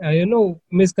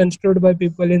misconstrued by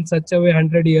people in such a way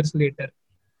 100 years later.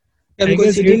 Yeah, I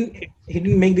because guess it. he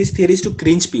didn't make these theories to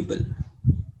cringe people.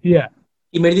 Yeah.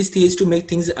 He made these theories to make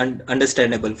things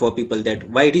understandable for people, that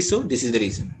why it is so, this is the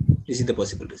reason, this is the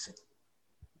possible reason.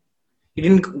 He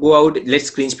didn't go out, let's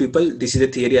cringe people, this is the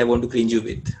theory I want to cringe you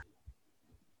with.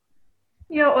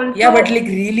 Yeah, Yeah, but also, like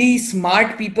really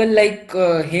smart people like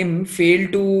him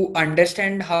fail to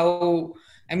understand how.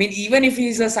 I mean, even if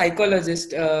he's a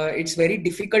psychologist, it's very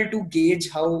difficult to gauge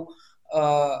how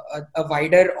a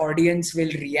wider audience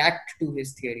will react to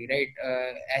his theory, right?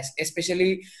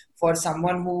 Especially for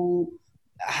someone who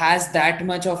has that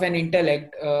much of an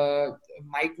intellect,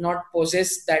 might not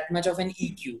possess that much of an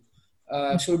EQ.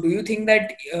 So, do you think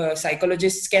that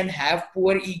psychologists can have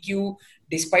poor EQ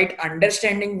despite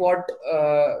understanding what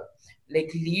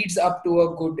like leads up to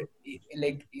a good,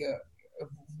 like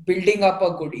building up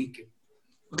a good EQ?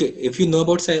 Okay, if you know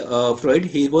about Freud,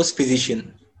 he was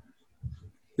physician,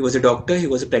 he was a doctor, he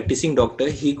was a practicing doctor.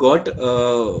 He got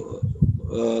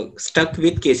stuck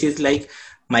with cases like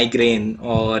migraine,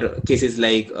 or cases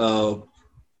like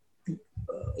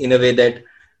in a way that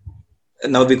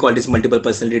now we call this multiple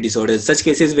personality disorders, such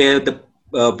cases where the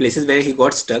places where he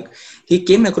got stuck, he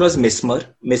came across mesmer.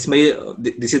 This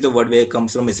is the word where it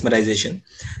comes from, mesmerization.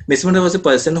 Mesmer was a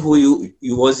person who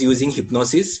was using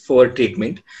hypnosis for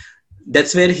treatment.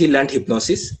 That's where he learned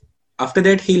hypnosis. After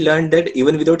that, he learned that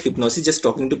even without hypnosis, just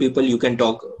talking to people, you can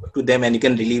talk to them and you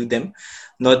can relieve them,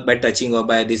 not by touching or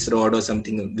by this rod or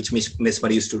something, which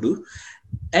Mesmer used to do.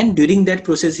 And during that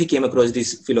process, he came across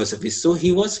these philosophies. So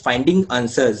he was finding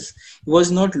answers. He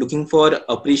was not looking for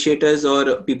appreciators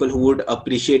or people who would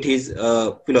appreciate his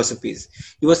philosophies.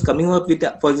 He was coming up with,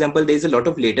 for example, there is a lot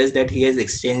of letters that he has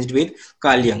exchanged with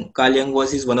Carl Jung. Carl Jung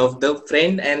was his one of the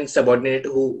friend and subordinate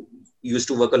who used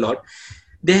to work a lot.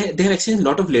 They have exchanged a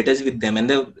lot of letters with them, and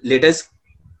the letters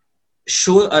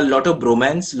show a lot of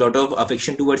bromance, lot of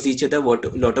affection towards each other,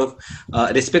 lot of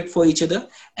respect for each other,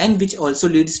 and which also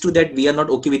leads to that we are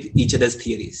not okay with each other's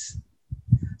theories.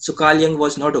 So Carl Jung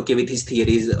was not okay with his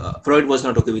theories. Freud was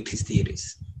not okay with his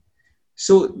theories.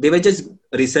 So they were just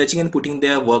researching and putting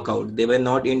their work out. They were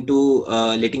not into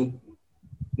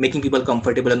making people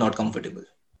comfortable or not comfortable.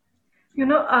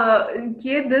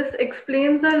 ये this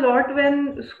explains a lot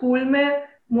when school में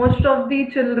most of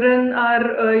the children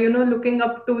are looking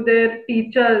up to their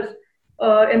teachers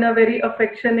in a very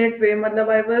affectionate way. मतलब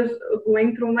I was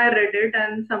going through my Reddit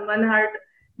and someone had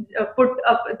put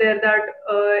up there that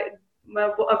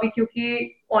अभी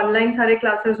क्योंकि online सारे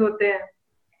classes होते हैं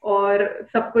और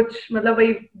सब कुछ मतलब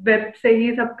वही वेब से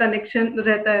ही सब कनेक्शन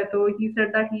रहता है, तो he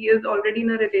said that he is already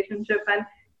in a relationship and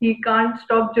he can't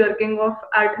stop jerking off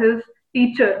at his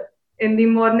teacher in the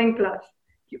morning class,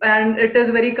 and it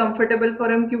is very comfortable for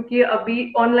him क्योंकि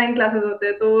अभी online classes होते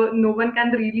हैं तो no one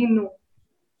can really know.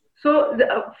 So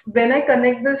when I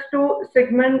connect this to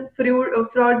Sigmund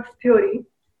Freud's theory,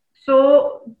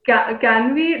 so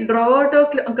can we draw out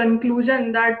a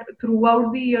conclusion that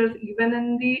throughout the years, even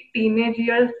in the teenage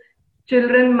years,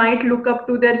 children might look up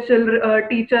to their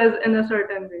teachers in a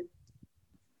certain way?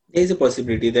 There is a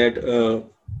possibility that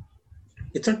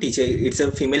it's not teacher, it's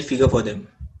a female figure for them.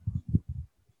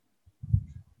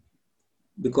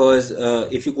 Because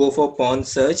if you go for porn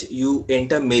search, you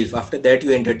enter MILF. After that,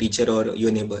 you enter teacher or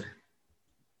your neighbor.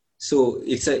 So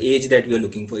it's a age that we are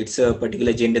looking for, it's a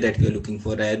particular gender that we are looking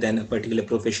for, rather than a particular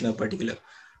profession or particular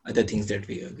other things that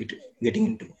we are getting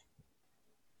into.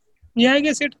 Yeah, I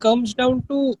guess it comes down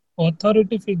to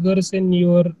authority figures in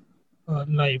your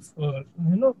life, or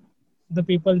the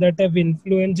people that have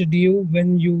influenced you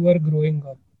when you were growing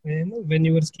up, when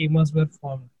your schemas were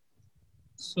formed.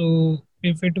 So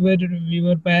if it were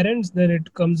your parents, then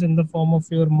it comes in the form of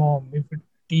your mom. If it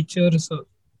teachers,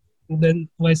 then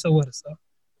vice versa.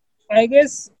 I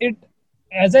guess it,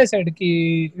 as I said,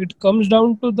 it comes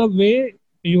down to the way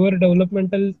your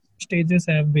developmental stages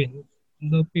have been,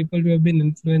 the people you have been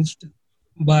influenced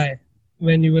by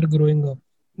when you were growing up.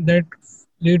 That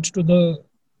leads to the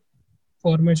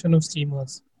formation of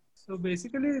schemas. So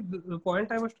basically, the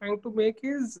point I was trying to make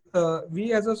is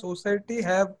we as a society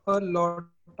have a lot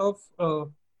of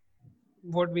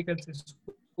what we can say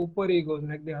super egos,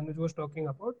 like the Anuj was talking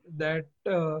about, that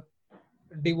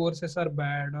divorces are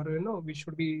bad, or we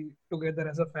should be together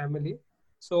as a family.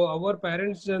 So our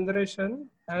parents generation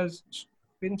has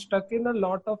been stuck in a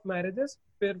lot of marriages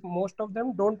where most of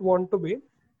them don't want to be,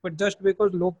 but just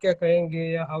because log kya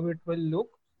kahenge ya how it will look,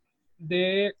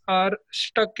 they are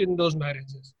stuck in those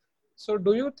marriages. So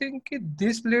do you think कि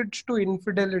this leads to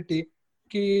infidelity,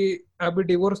 कि अभी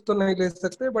divorce तो नहीं ले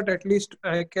सकते, but at least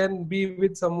I can be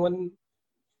with someone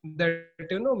that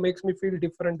makes me feel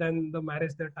different than the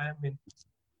marriage that I am in?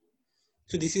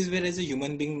 So this is where, as a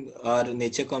human being, our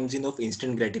nature comes in of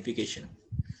instant gratification.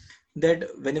 That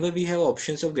whenever we have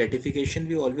options of gratification,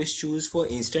 we always choose for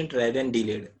instant rather than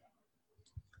delayed.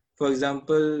 For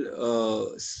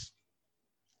example,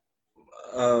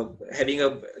 having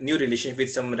a new relationship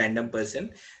with some random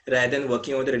person rather than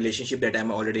working on the relationship that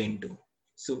I'm already into.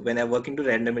 So when I work into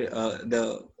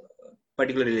the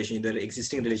particular relationship, the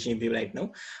existing relationship right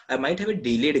now, I might have a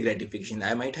delayed gratification.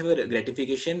 I might have a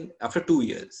gratification after 2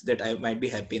 years that I might be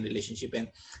happy in relationship and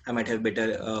I might have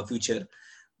better future.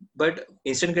 But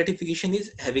instant gratification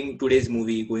is having today's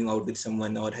movie, going out with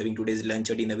someone, or having today's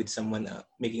lunch or dinner with someone,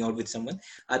 making out with someone.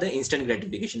 Other instant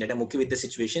gratification that I'm okay with the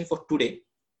situation for today,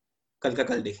 कल का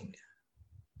कल देखेंगे.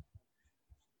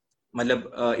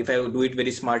 मतलब if I do it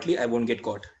very smartly, I won't get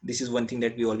caught. This is one thing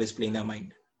that we always play in our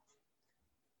mind.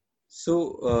 So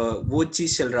वो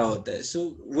चीज चल रहा होता है. So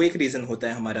वो एक रीजन होता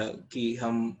है हमारा कि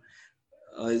हम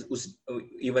उस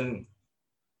even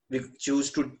we choose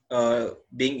to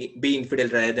be infidel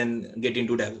rather than get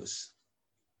into divorce.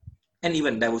 And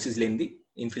even divorce is lengthy,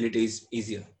 infidelity is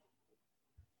easier.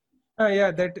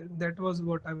 Yeah, that was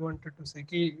what I wanted to say.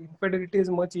 Ki infidelity is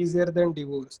much easier than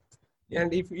divorce, Yeah.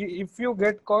 and if you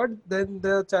get caught, then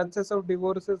the chances of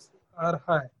divorces are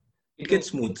high. It So gets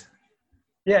smooth.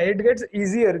 yeah, it gets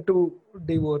easier to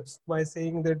divorce by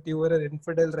saying that you were an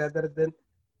infidel rather than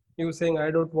you saying I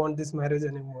don't want this marriage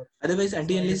anymore. Otherwise, So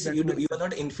until I guess unless that makes you are sense.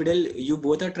 not infidel, you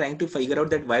both are trying to figure out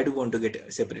that why do you want to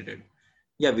get separated.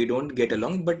 Yeah, we don't get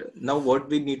along, but now what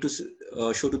we need to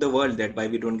show to the world that why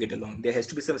we don't get along. There has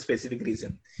to be some specific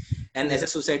reason. And as Yeah.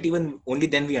 a society, even only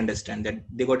then we understand that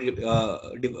they got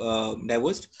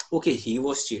divorced. Okay, he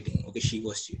was cheating. Okay, she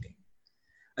was cheating.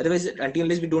 Otherwise, until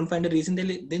unless we don't find a reason,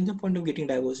 then the point of getting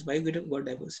divorced. Why we got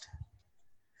divorced?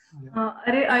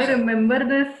 Yeah. I remember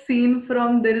this scene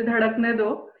from Dil Dhadakne Do,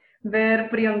 where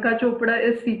Priyanka Chopra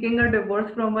is seeking a divorce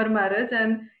from her marriage,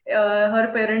 and her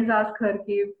parents ask her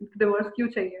कि divorce क्यों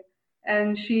चाहिए,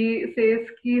 and she says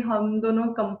कि हम दोनों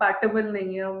compatible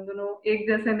नहीं है, हम दोनों एक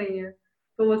जैसे नहीं है.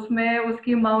 तो उसमें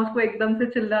उसकी माँ उसको एकदम से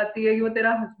चिल्लाती है कि वो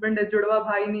तेरा हस्बैंड है, जुड़वा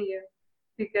भाई नहीं है.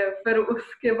 ठीक है, फिर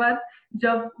उसके बाद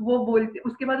जब वो बोलती,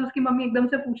 उसके बाद उसकी मम्मी एकदम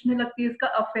से पूछने लगती है इसका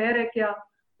अफेयर है क्या,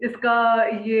 इसका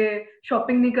ये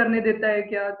शॉपिंग नहीं करने देता है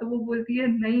क्या, तो वो बोलती है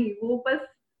नहीं, वो बस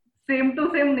सेम टू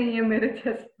सेम नहीं है मेरे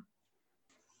जैसा.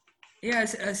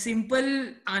 Yes, a simple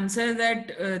answer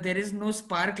that there is no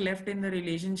spark left in the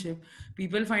relationship.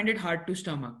 People find it hard to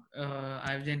stomach.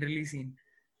 I've generally seen.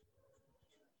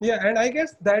 Yeah, and I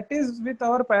guess that is with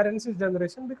our parents'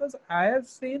 generation, because I have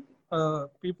seen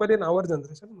people in our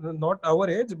generation, not our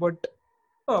age, but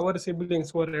our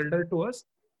siblings who are elder to us.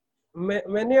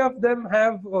 Many of them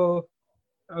have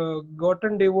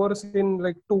gotten divorced in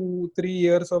like 2 3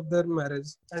 years of their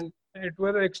marriage, and it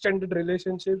were extended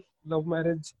relationships, love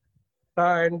marriage,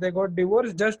 and they got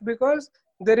divorced just because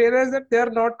they realized that they are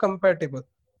not compatible.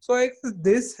 So I guess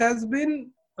this has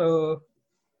been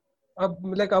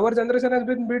like our generation has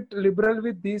been bit liberal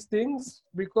with these things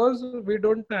because we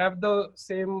don't have the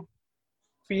same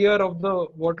fear of the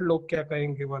what log kya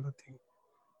kahenge wala thing.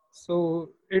 So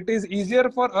it is easier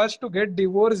for us to get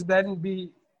divorced than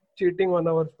be cheating on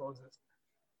our spouses.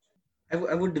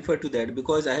 I would defer to that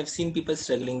because I have seen people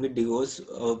struggling with divorce,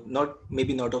 not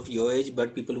maybe not of your age,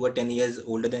 but people who are 10 years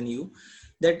older than you,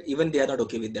 that even they are not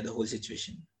okay with that whole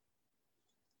situation.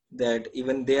 That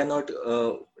even they are not,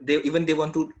 they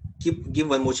want to give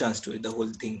one more chance to it, the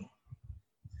whole thing.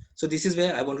 So this is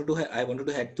where I wanted to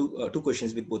have two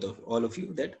questions with both of all of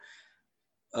you. That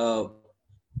uh,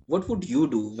 what would you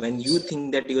do when you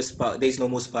think that there is no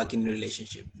more spark in your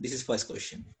relationship? This is first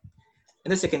question.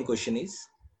 And the second question is,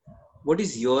 what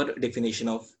is your definition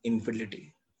of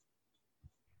infidelity?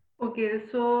 Okay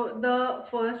so the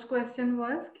first question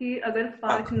was कि अगर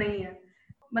spark Spark. नहीं है,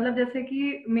 मतलब जैसे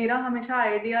कि मेरा हमेशा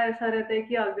idea ऐसा रहता है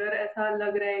कि अगर ऐसा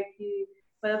लग रहा है कि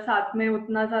मतलब साथ में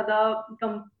उतना ज्यादा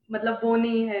कम, मतलब वो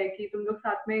नहीं है कि तुम लोग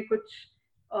साथ में कुछ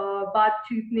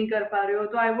बातचीत नहीं कर पा रहे हो,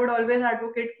 तो आई वुड ऑलवेज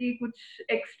एडवोकेट कि कुछ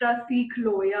एक्स्ट्रा सीख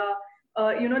लो, या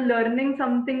learning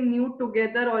something new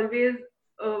together always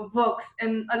works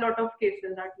in a lot of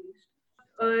cases at least.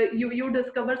 You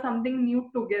discover something new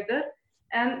together,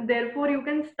 and therefore you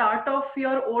can start off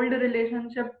your old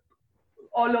relationship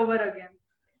all over again.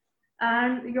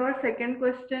 And your second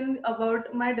question about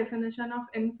my definition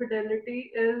of infidelity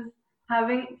is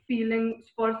having feelings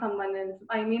for someone else.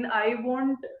 I mean, I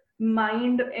won't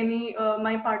mind any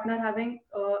my partner having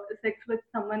sex with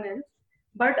someone else,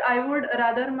 but I would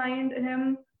rather mind him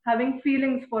having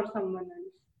feelings for someone else.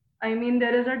 I mean,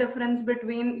 there is a difference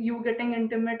between you getting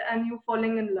intimate and you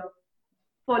falling in love.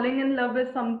 Falling in love is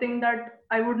something that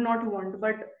I would not want,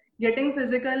 but getting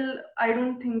physical, I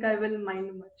don't think I will mind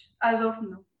much as of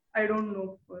now. I don't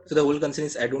know for So the whole concern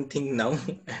is I don't think now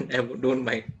and I don't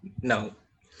mind now.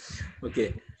 Okay.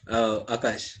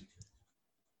 Akash.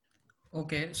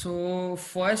 Okay, so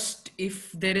first,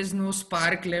 if there is no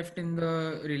spark left in the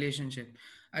relationship,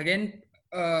 again,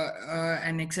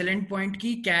 an excellent point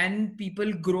ki can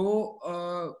people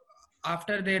grow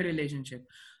after their relationship?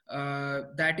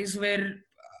 That is where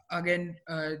again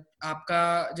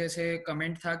आपका जैसे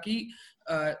comment था कि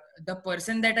the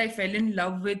person that I fell in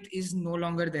love with is no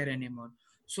longer there anymore.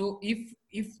 So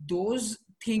if those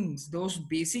things, those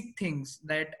basic things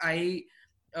that I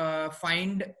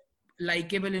find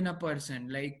likable in a person,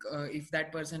 like if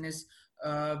that person is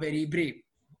very brave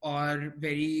or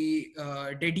very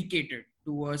dedicated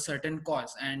to a certain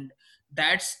cause, and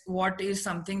that's what is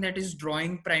something that is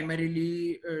drawing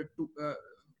primarily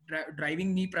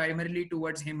driving me primarily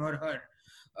towards him or her.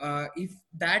 If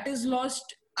that is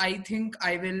lost, I think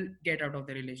I will get out of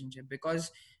the relationship,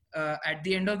 because at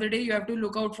the end of the day you have to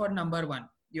look out for number one,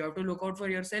 you have to look out for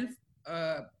yourself.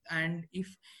 And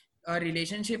if a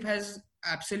relationship has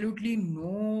absolutely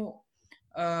no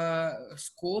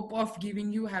scope of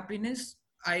giving you happiness,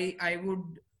 I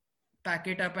would pack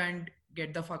it up and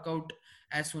get the fuck out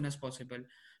as soon as possible.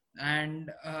 And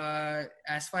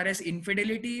as far as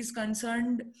infidelity is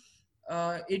concerned,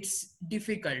 it's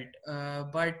difficult,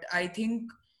 but I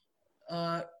think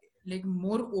uh, like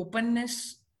more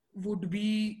openness would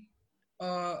be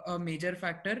a major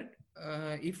factor.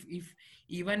 If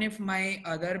even if my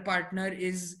other partner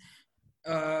is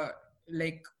uh,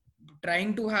 like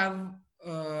trying to have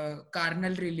a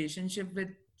carnal relationship with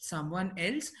someone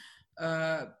else,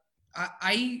 uh,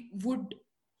 I would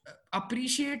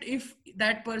appreciate if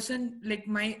that person, like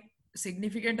my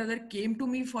significant other, came to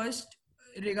me first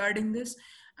regarding this,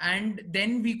 and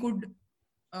then we could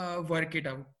work it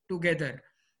out together.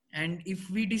 And if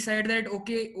we decide that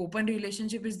okay, open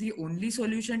relationship is the only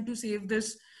solution to save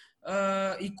this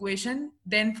equation,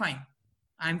 then fine,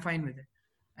 I'm fine with it.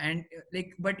 And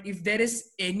like, but if there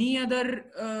is any other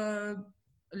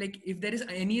like if there is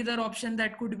any other option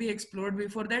that could be explored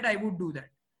before that, I would do that.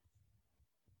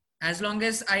 As long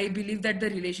as I believe that the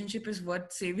relationship is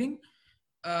worth saving,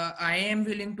 I am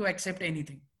willing to accept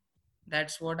anything.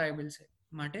 That's what I will say.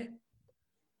 Mate?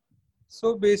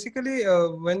 So basically,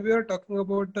 when we are talking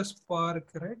about the spark,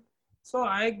 right? So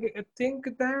think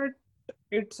that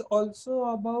it's also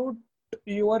about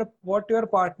what your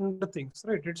partner thinks,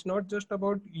 right? It's not just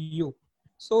about you.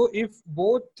 So if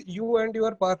both you and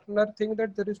your partner think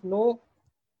that there is no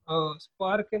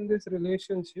spark in this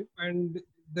relationship and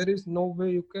there is no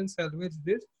way you can salvage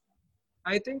this,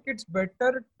 I think it's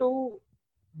better to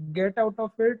get out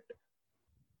of it,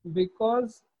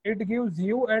 because it gives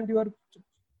you and your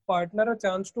partner a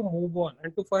chance to move on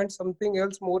and to find something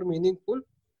else more meaningful,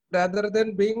 rather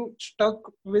than being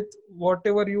stuck with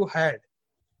whatever you had.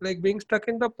 Like being stuck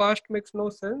in the past makes no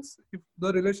sense if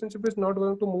the relationship is not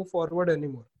going to move forward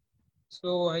anymore.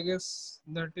 So I guess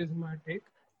that is my take.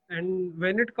 And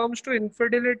when it comes to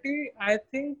infidelity, I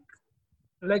think,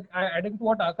 like adding to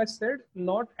what Akash said,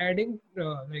 not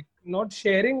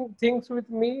sharing things with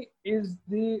me is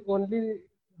the only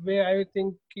way I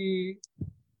think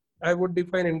I would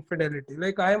define infidelity.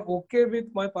 Like I am okay with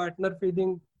my partner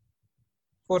feeling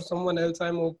for someone else.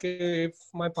 I'm okay if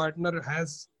my partner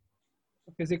has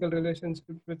a physical relationship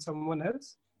with someone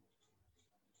else,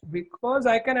 because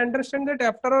I can understand that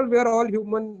after all we are all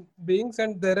human beings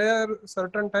and there are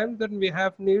certain times that we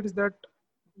have needs that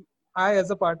I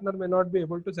as a partner may not be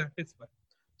able to satisfy.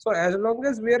 So as long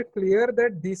as we are clear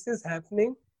that this is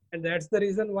happening and that's the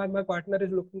reason why my partner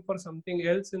is looking for something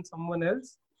else in someone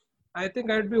else, I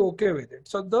think I'd be okay with it.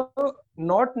 So the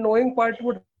not knowing part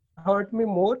would hurt me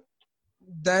more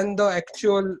than the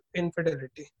actual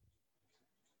infidelity.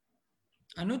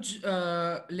 Anuj,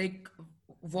 like,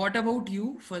 what about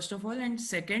you, first of all? And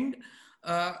second,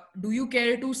 do you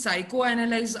care to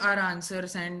psychoanalyze our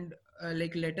answers and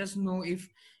like let us know if,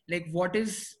 like, what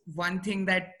is one thing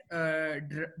that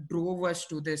drove us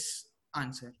to this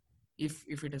answer, if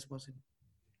it is possible?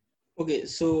 Okay,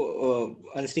 so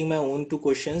answering my own two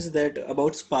questions that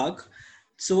about Spark.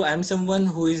 So I'm someone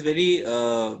who is very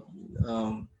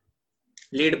um,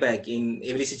 laid back in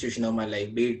every situation of my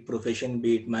life, be it profession,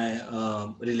 be it my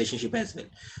relationship as well.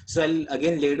 So I'll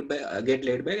again laid back, get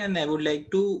laid back, and I would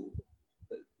like to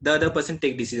the other person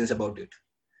take decisions about it.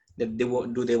 That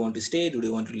do they want to stay? Do they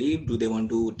want to leave? Do they want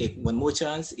to take one more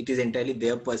chance? It is entirely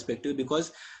their perspective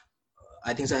because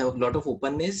I think so I have a lot of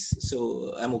openness,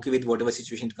 so I'm okay with whatever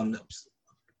situation comes up.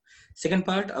 Second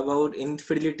part about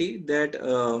infidelity, that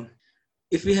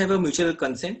if we have a mutual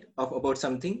consent of about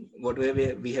something,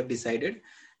 whatever we have decided,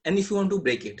 and if you want to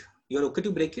break it, you're okay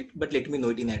to break it, but let me know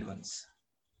it in advance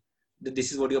that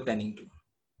this is what you're planning to.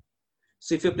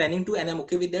 So if you're planning to and I'm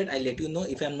okay with that, I'll let you know.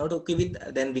 If I'm not okay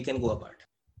with, then we can go apart.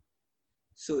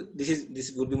 So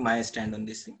this would be my stand on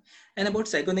this thing. And about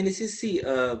psychoanalysis, see,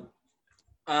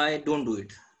 I don't do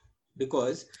it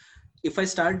because if I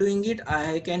start doing it,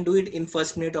 I can do it in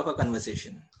first minute of a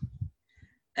conversation,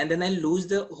 and then I lose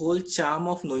the whole charm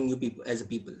of knowing you people as a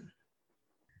people.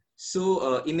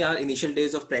 So in our initial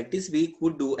days of practice, we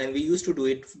could do, and we used to do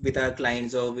it with our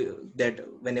clients, or that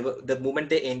whenever the moment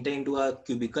they enter into a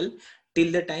cubicle,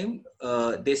 till the time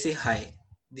they say hi,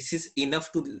 this is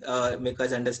enough to make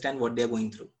us understand what they are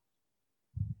going through.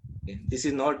 Okay? This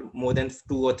is not more than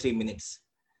 2 or 3 minutes.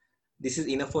 This is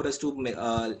enough for us to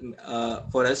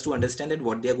understand that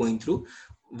what they are going through,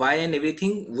 why and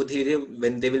everything.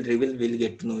 When they will reveal, we'll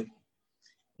get to know it.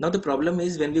 Now the problem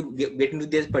is when we get into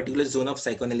this particular zone of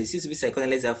psychoanalysis, we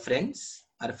psychoanalyze our friends,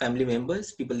 our family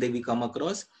members, people that we come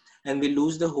across, and we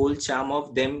lose the whole charm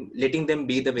of them, letting them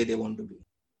be the way they want to be.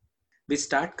 We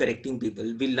start correcting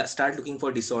people. We start looking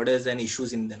for disorders and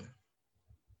issues in them,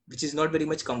 which is not very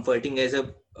much comforting as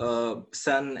a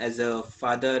son, as a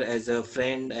father, as a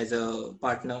friend, as a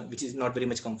partner, which is not very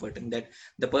much comforting. That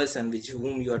the person which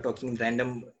whom you are talking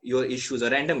random your issues or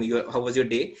random how was your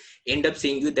day, end up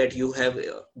saying you that you have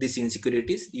these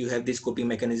insecurities, you have these coping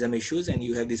mechanism issues, and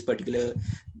you have these particular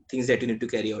things that you need to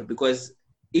carry out. Because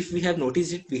if we have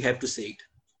noticed it, we have to say it.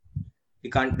 We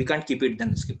can't keep it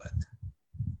done उसके बाद.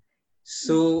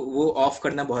 So वो of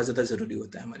करना बहुत ज्यादा जरूरी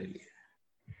होता है हमारे लिए.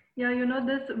 Yeah,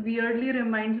 this weirdly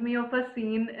reminds me of a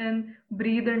scene in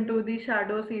Breathe Into the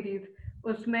Shadow series.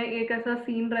 उसमें एक ऐसा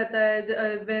scene रहता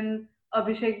है when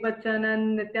Abhishek Bachchan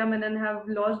and Nitya Menon have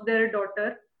lost their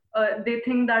daughter. They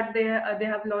think that they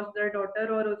have lost their daughter,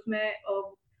 और उसमें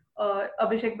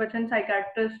Abhishek Bachchan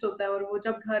psychiatrist होता है, और वो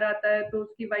जब घर आता है तो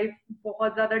उसकी वाइफ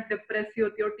बहुत ज्यादा डिप्रेस सी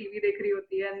होती है और टीवी देख रही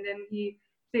होती है, and then he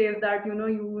says that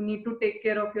you need to take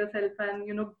care of yourself and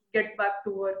get back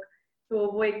to work. तो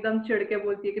वो एकदम चिढ़ के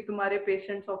बोलती है कि तुम्हारे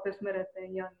पेशेंट्स ऑफिस में रहते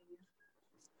हैं या नहीं है.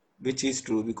 Which is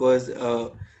true because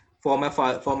for my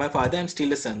father, I'm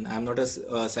still a son. I'm not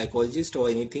a psychologist or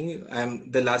anything.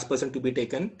 I'm the last person to be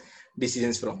taken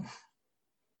decisions from.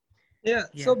 Yeah.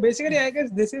 So Yeah. basically, I guess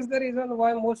this is the reason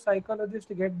why most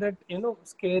psychologists get that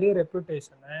scary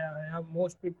reputation.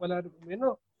 Most people are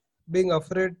being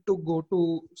afraid to go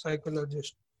to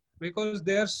psychologist because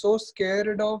they are so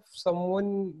scared of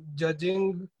someone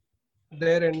judging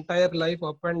their entire life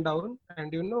up and down,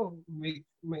 and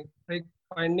like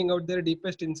finding out their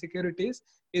deepest insecurities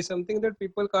is something that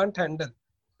people can't handle.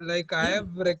 Like I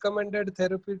have recommended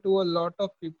therapy to a lot of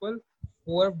people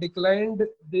who have declined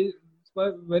the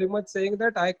by very much saying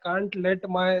that I can't let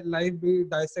my life be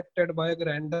dissected by a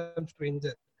random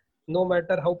stranger, no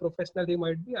matter how professional he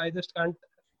might be. I just can't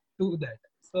do that.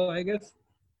 So I guess.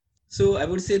 So I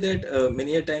would say that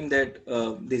many a time that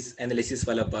this analysis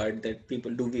fall apart, that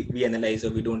people do we analyze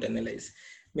or we don't analyze.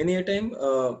 Many a time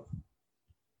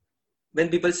when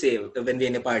people say when we're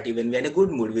in a party, when we're in a good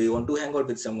mood, we want to hang out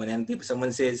with someone, and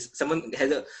someone says someone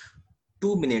has a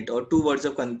 2 minute or two words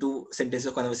of two sentences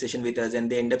of conversation with us, and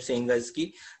they end up saying us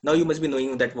ki, now you must be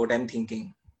knowing that what I'm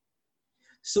thinking.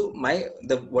 So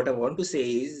what I want to say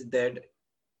is that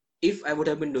if I would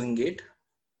have been doing it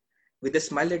with the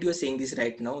smile that you're saying this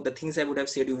right now, the things I would have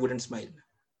said, you wouldn't smile.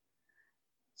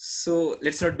 So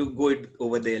let's not go it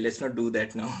over there. Let's not do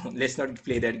that now. Let's not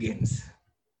play that games.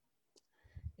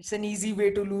 It's an easy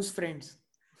way to lose friends.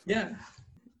 Yeah.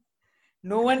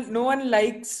 No one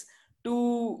likes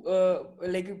to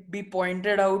like be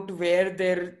pointed out where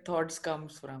their thoughts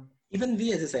comes from. Even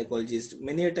we as a psychologist,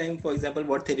 many a time, for example,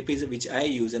 what therapies which I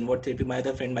use and what therapy my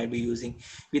other friend might be using,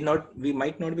 we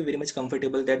might not be very much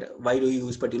comfortable that why do you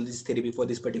use particular this therapy for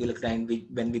this particular client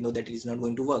when we know that it is not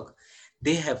going to work.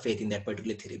 They have faith in that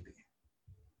particular therapy.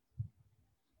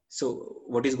 So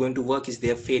what is going to work is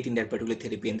their faith in that particular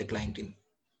therapy and the client in,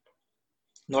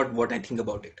 not what I think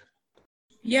about it.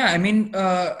 Yeah, I mean,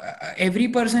 every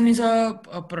person is a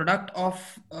product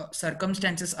of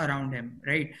circumstances around him,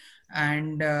 right?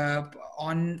 And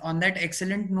on that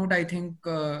excellent note, I think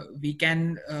we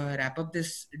can wrap up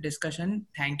this discussion.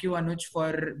 Thank you, Anuj,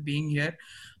 for being here.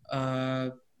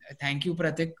 Thank you,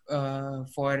 Pratik,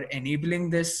 for enabling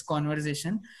this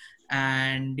conversation.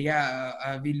 And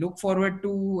yeah, we look forward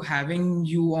to having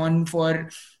you on for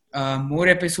more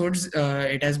episodes.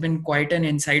 It has been quite an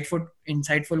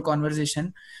insightful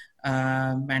conversation,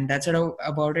 and that's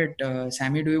about it.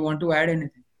 Sammy, do you want to add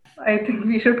anything? I think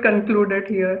we should conclude it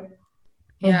here.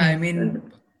 Yeah, I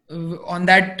mean, on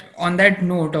that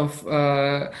note of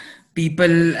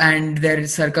people and their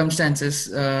circumstances,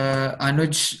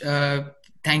 Anuj,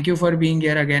 thank you for being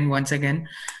here again once again.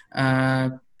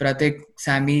 Pratik,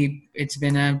 Sammy, it's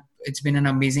been an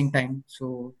amazing time.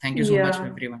 So thank you so much, Yeah.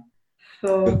 everyone.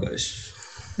 So, Prakash.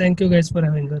 Thank you guys for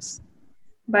having us.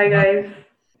 bye, Bye. guys.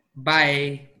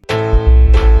 Bye.